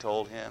had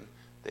told him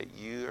that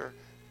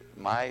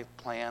my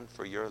plan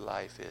for your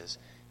life is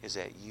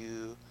that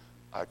you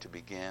are to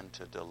begin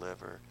to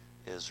deliver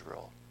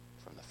Israel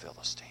from the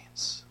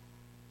Philistines.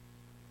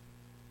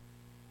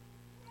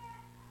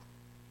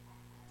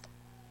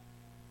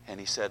 And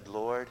he said,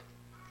 Lord,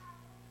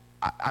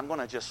 I'm going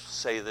to just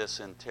say this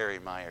in Terry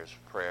Meyer's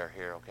prayer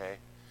here, okay?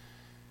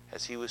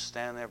 As he was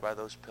standing there by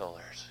those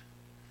pillars,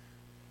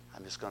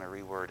 I'm just going to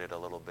reword it a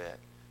little bit.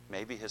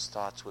 Maybe his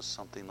thoughts was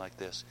something like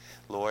this.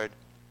 Lord,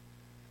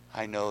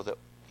 I know that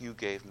you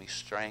gave me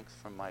strength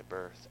from my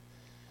birth.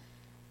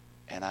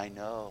 And I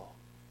know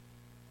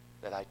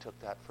that I took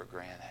that for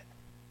granted.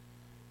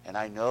 And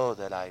I know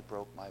that I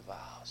broke my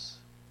vows.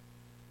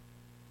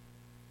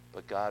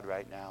 But God,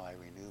 right now, I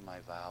renew my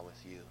vow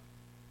with you.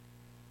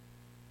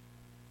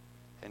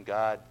 And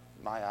God,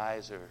 my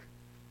eyes are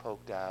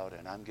poked out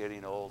and I'm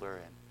getting older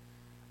and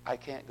I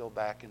can't go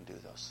back and do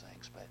those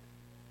things, but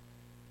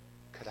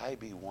could I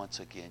be once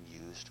again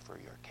used for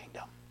your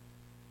kingdom?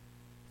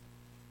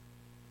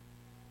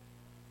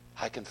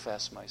 I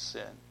confess my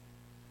sin.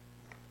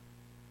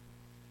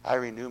 I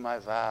renew my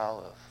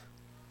vow of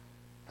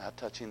not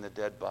touching the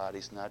dead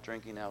bodies, not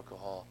drinking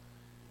alcohol,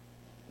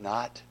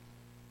 not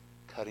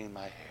cutting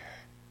my hair.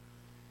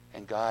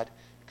 And God,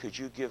 could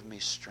you give me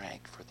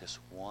strength for this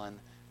one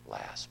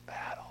last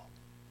battle?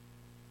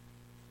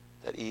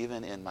 That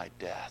even in my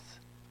death,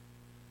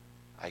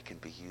 I can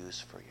be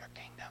used for your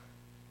kingdom.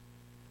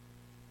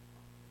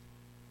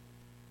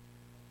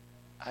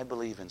 I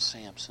believe in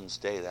Samson's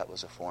day that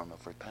was a form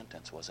of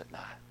repentance, was it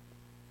not?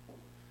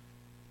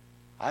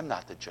 I'm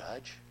not the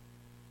judge.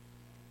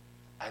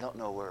 I don't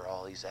know where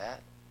all he's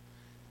at.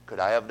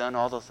 Could I have done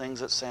all the things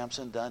that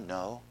Samson done?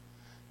 No.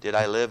 Did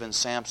I live in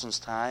Samson's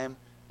time?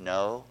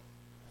 No.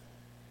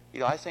 You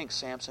know, I think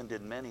Samson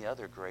did many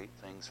other great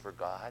things for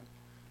God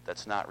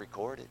that's not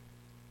recorded.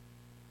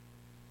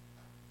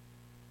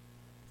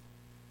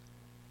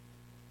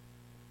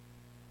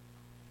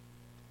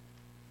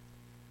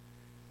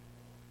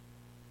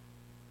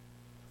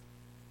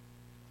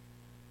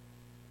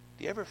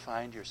 Do you ever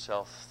find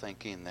yourself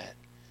thinking that,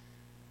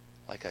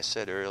 like I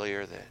said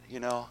earlier, that, you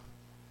know,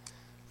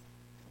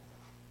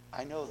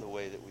 I know the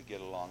way that we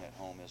get along at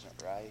home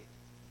isn't right.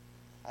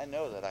 I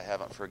know that I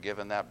haven't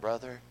forgiven that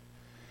brother.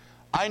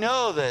 I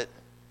know that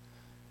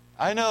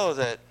I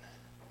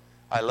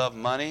love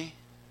money.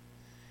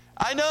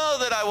 I know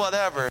that I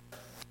whatever.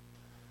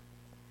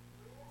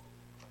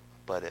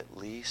 But at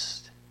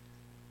least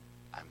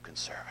I'm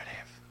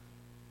conservative.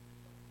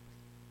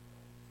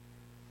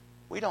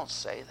 We don't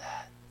say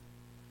that.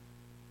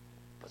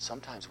 But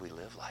sometimes we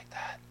live like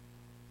that.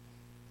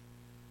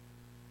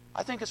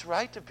 I think it's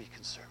right to be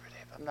conservative.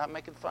 I'm not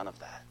making fun of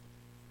that.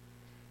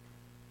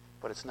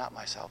 But it's not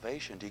my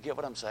salvation. Do you get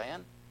what I'm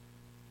saying?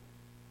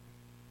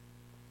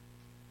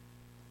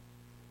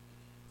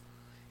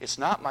 It's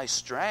not my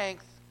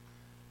strength.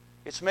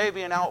 It's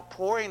maybe an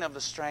outpouring of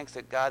the strength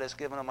that God has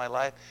given in my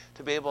life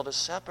to be able to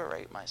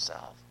separate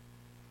myself.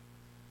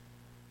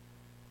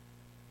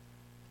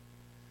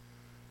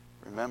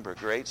 Remember,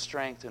 great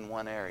strength in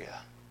one area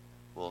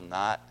will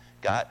not,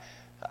 God,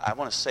 I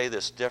want to say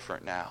this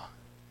different now.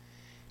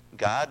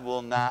 God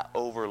will not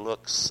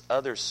overlook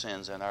other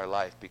sins in our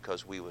life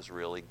because we was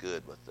really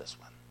good with this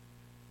one.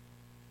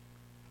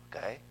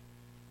 Okay?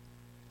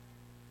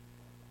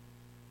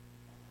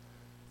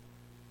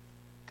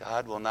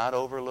 God will not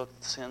overlook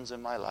sins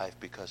in my life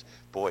because,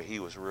 boy, he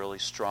was really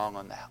strong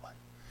on that one.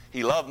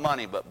 He loved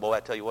money, but boy, I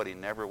tell you what, he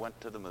never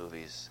went to the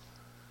movies.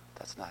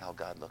 That's not how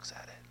God looks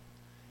at it.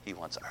 He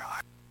wants our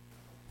heart.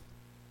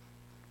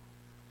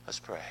 Let's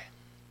pray.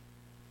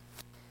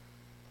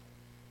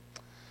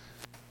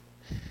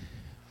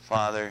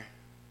 Father,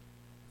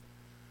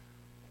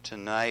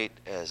 tonight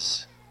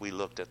as we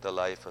looked at the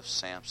life of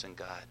Samson,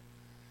 God,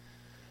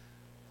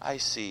 I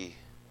see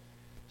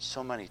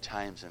so many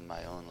times in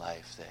my own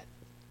life that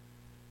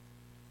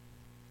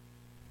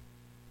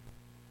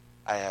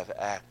I have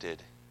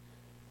acted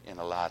in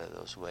a lot of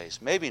those ways.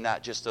 Maybe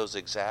not just those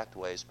exact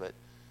ways,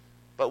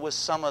 but with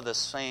some of the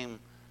same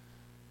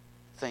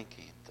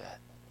thinking that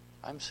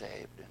I'm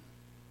saved and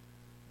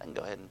I can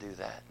go ahead and do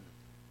that. And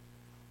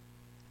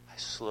I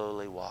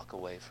slowly walk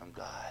away from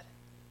God.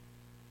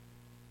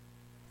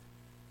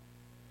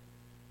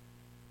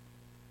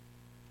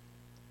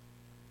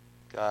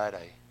 God,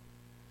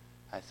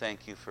 I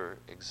thank you for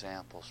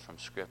examples from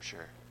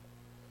Scripture.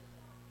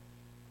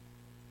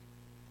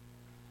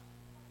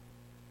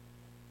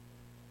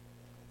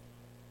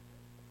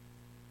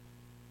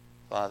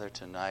 Father,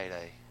 tonight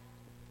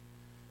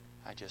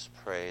I just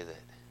pray that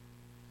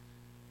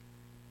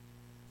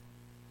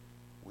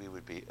we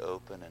would be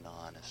open and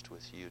honest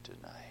with you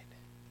tonight.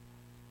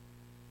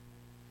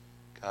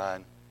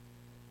 God,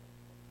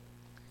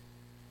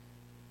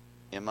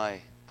 am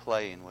I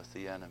playing with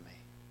the enemy?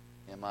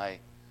 Am I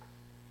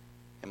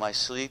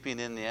sleeping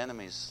in the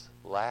enemy's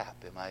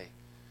lap?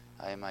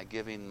 Am I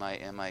giving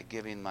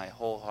my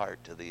whole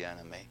heart to the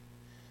enemy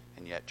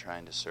and yet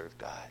trying to serve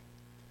God?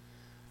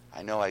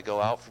 I know I go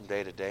out from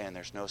day to day and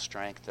there's no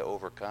strength to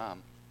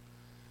overcome,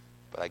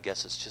 but I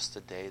guess it's just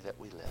the day that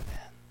we live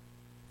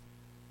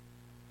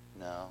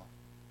in. No.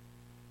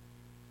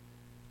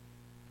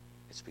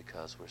 It's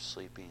because we're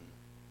sleeping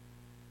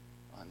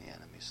on the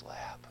enemy's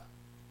lap.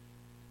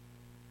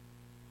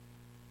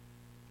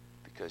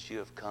 Because you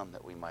have come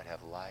that we might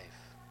have life,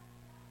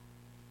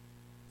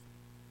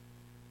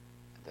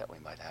 and that we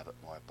might have it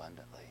more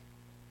abundantly.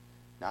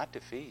 Not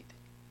defeat,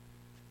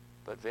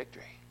 but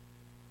victory.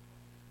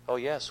 Oh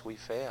yes, we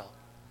fail.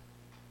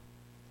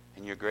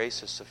 And your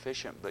grace is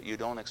sufficient, but you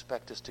don't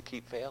expect us to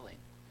keep failing.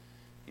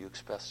 You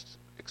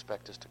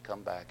expect us to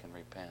come back and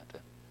repent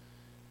and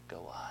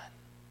go on.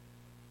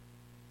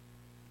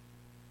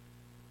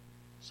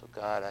 So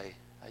God, I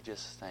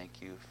just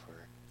thank you for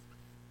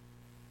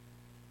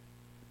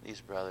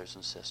these brothers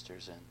and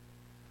sisters. And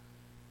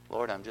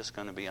Lord, I'm just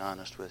going to be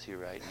honest with you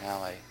right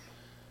now.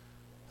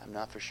 I'm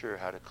not for sure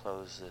how to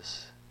close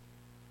this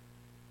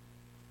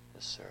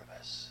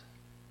service.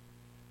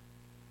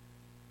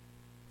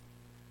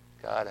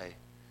 God, I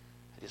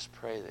just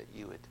pray that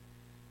you would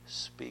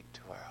speak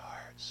to our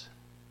hearts,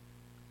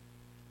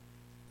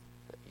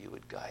 that you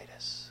would guide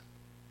us.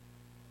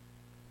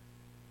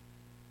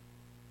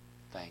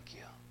 Thank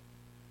you.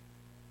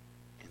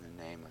 In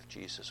the name of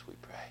Jesus we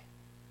pray.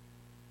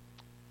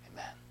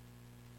 Amen.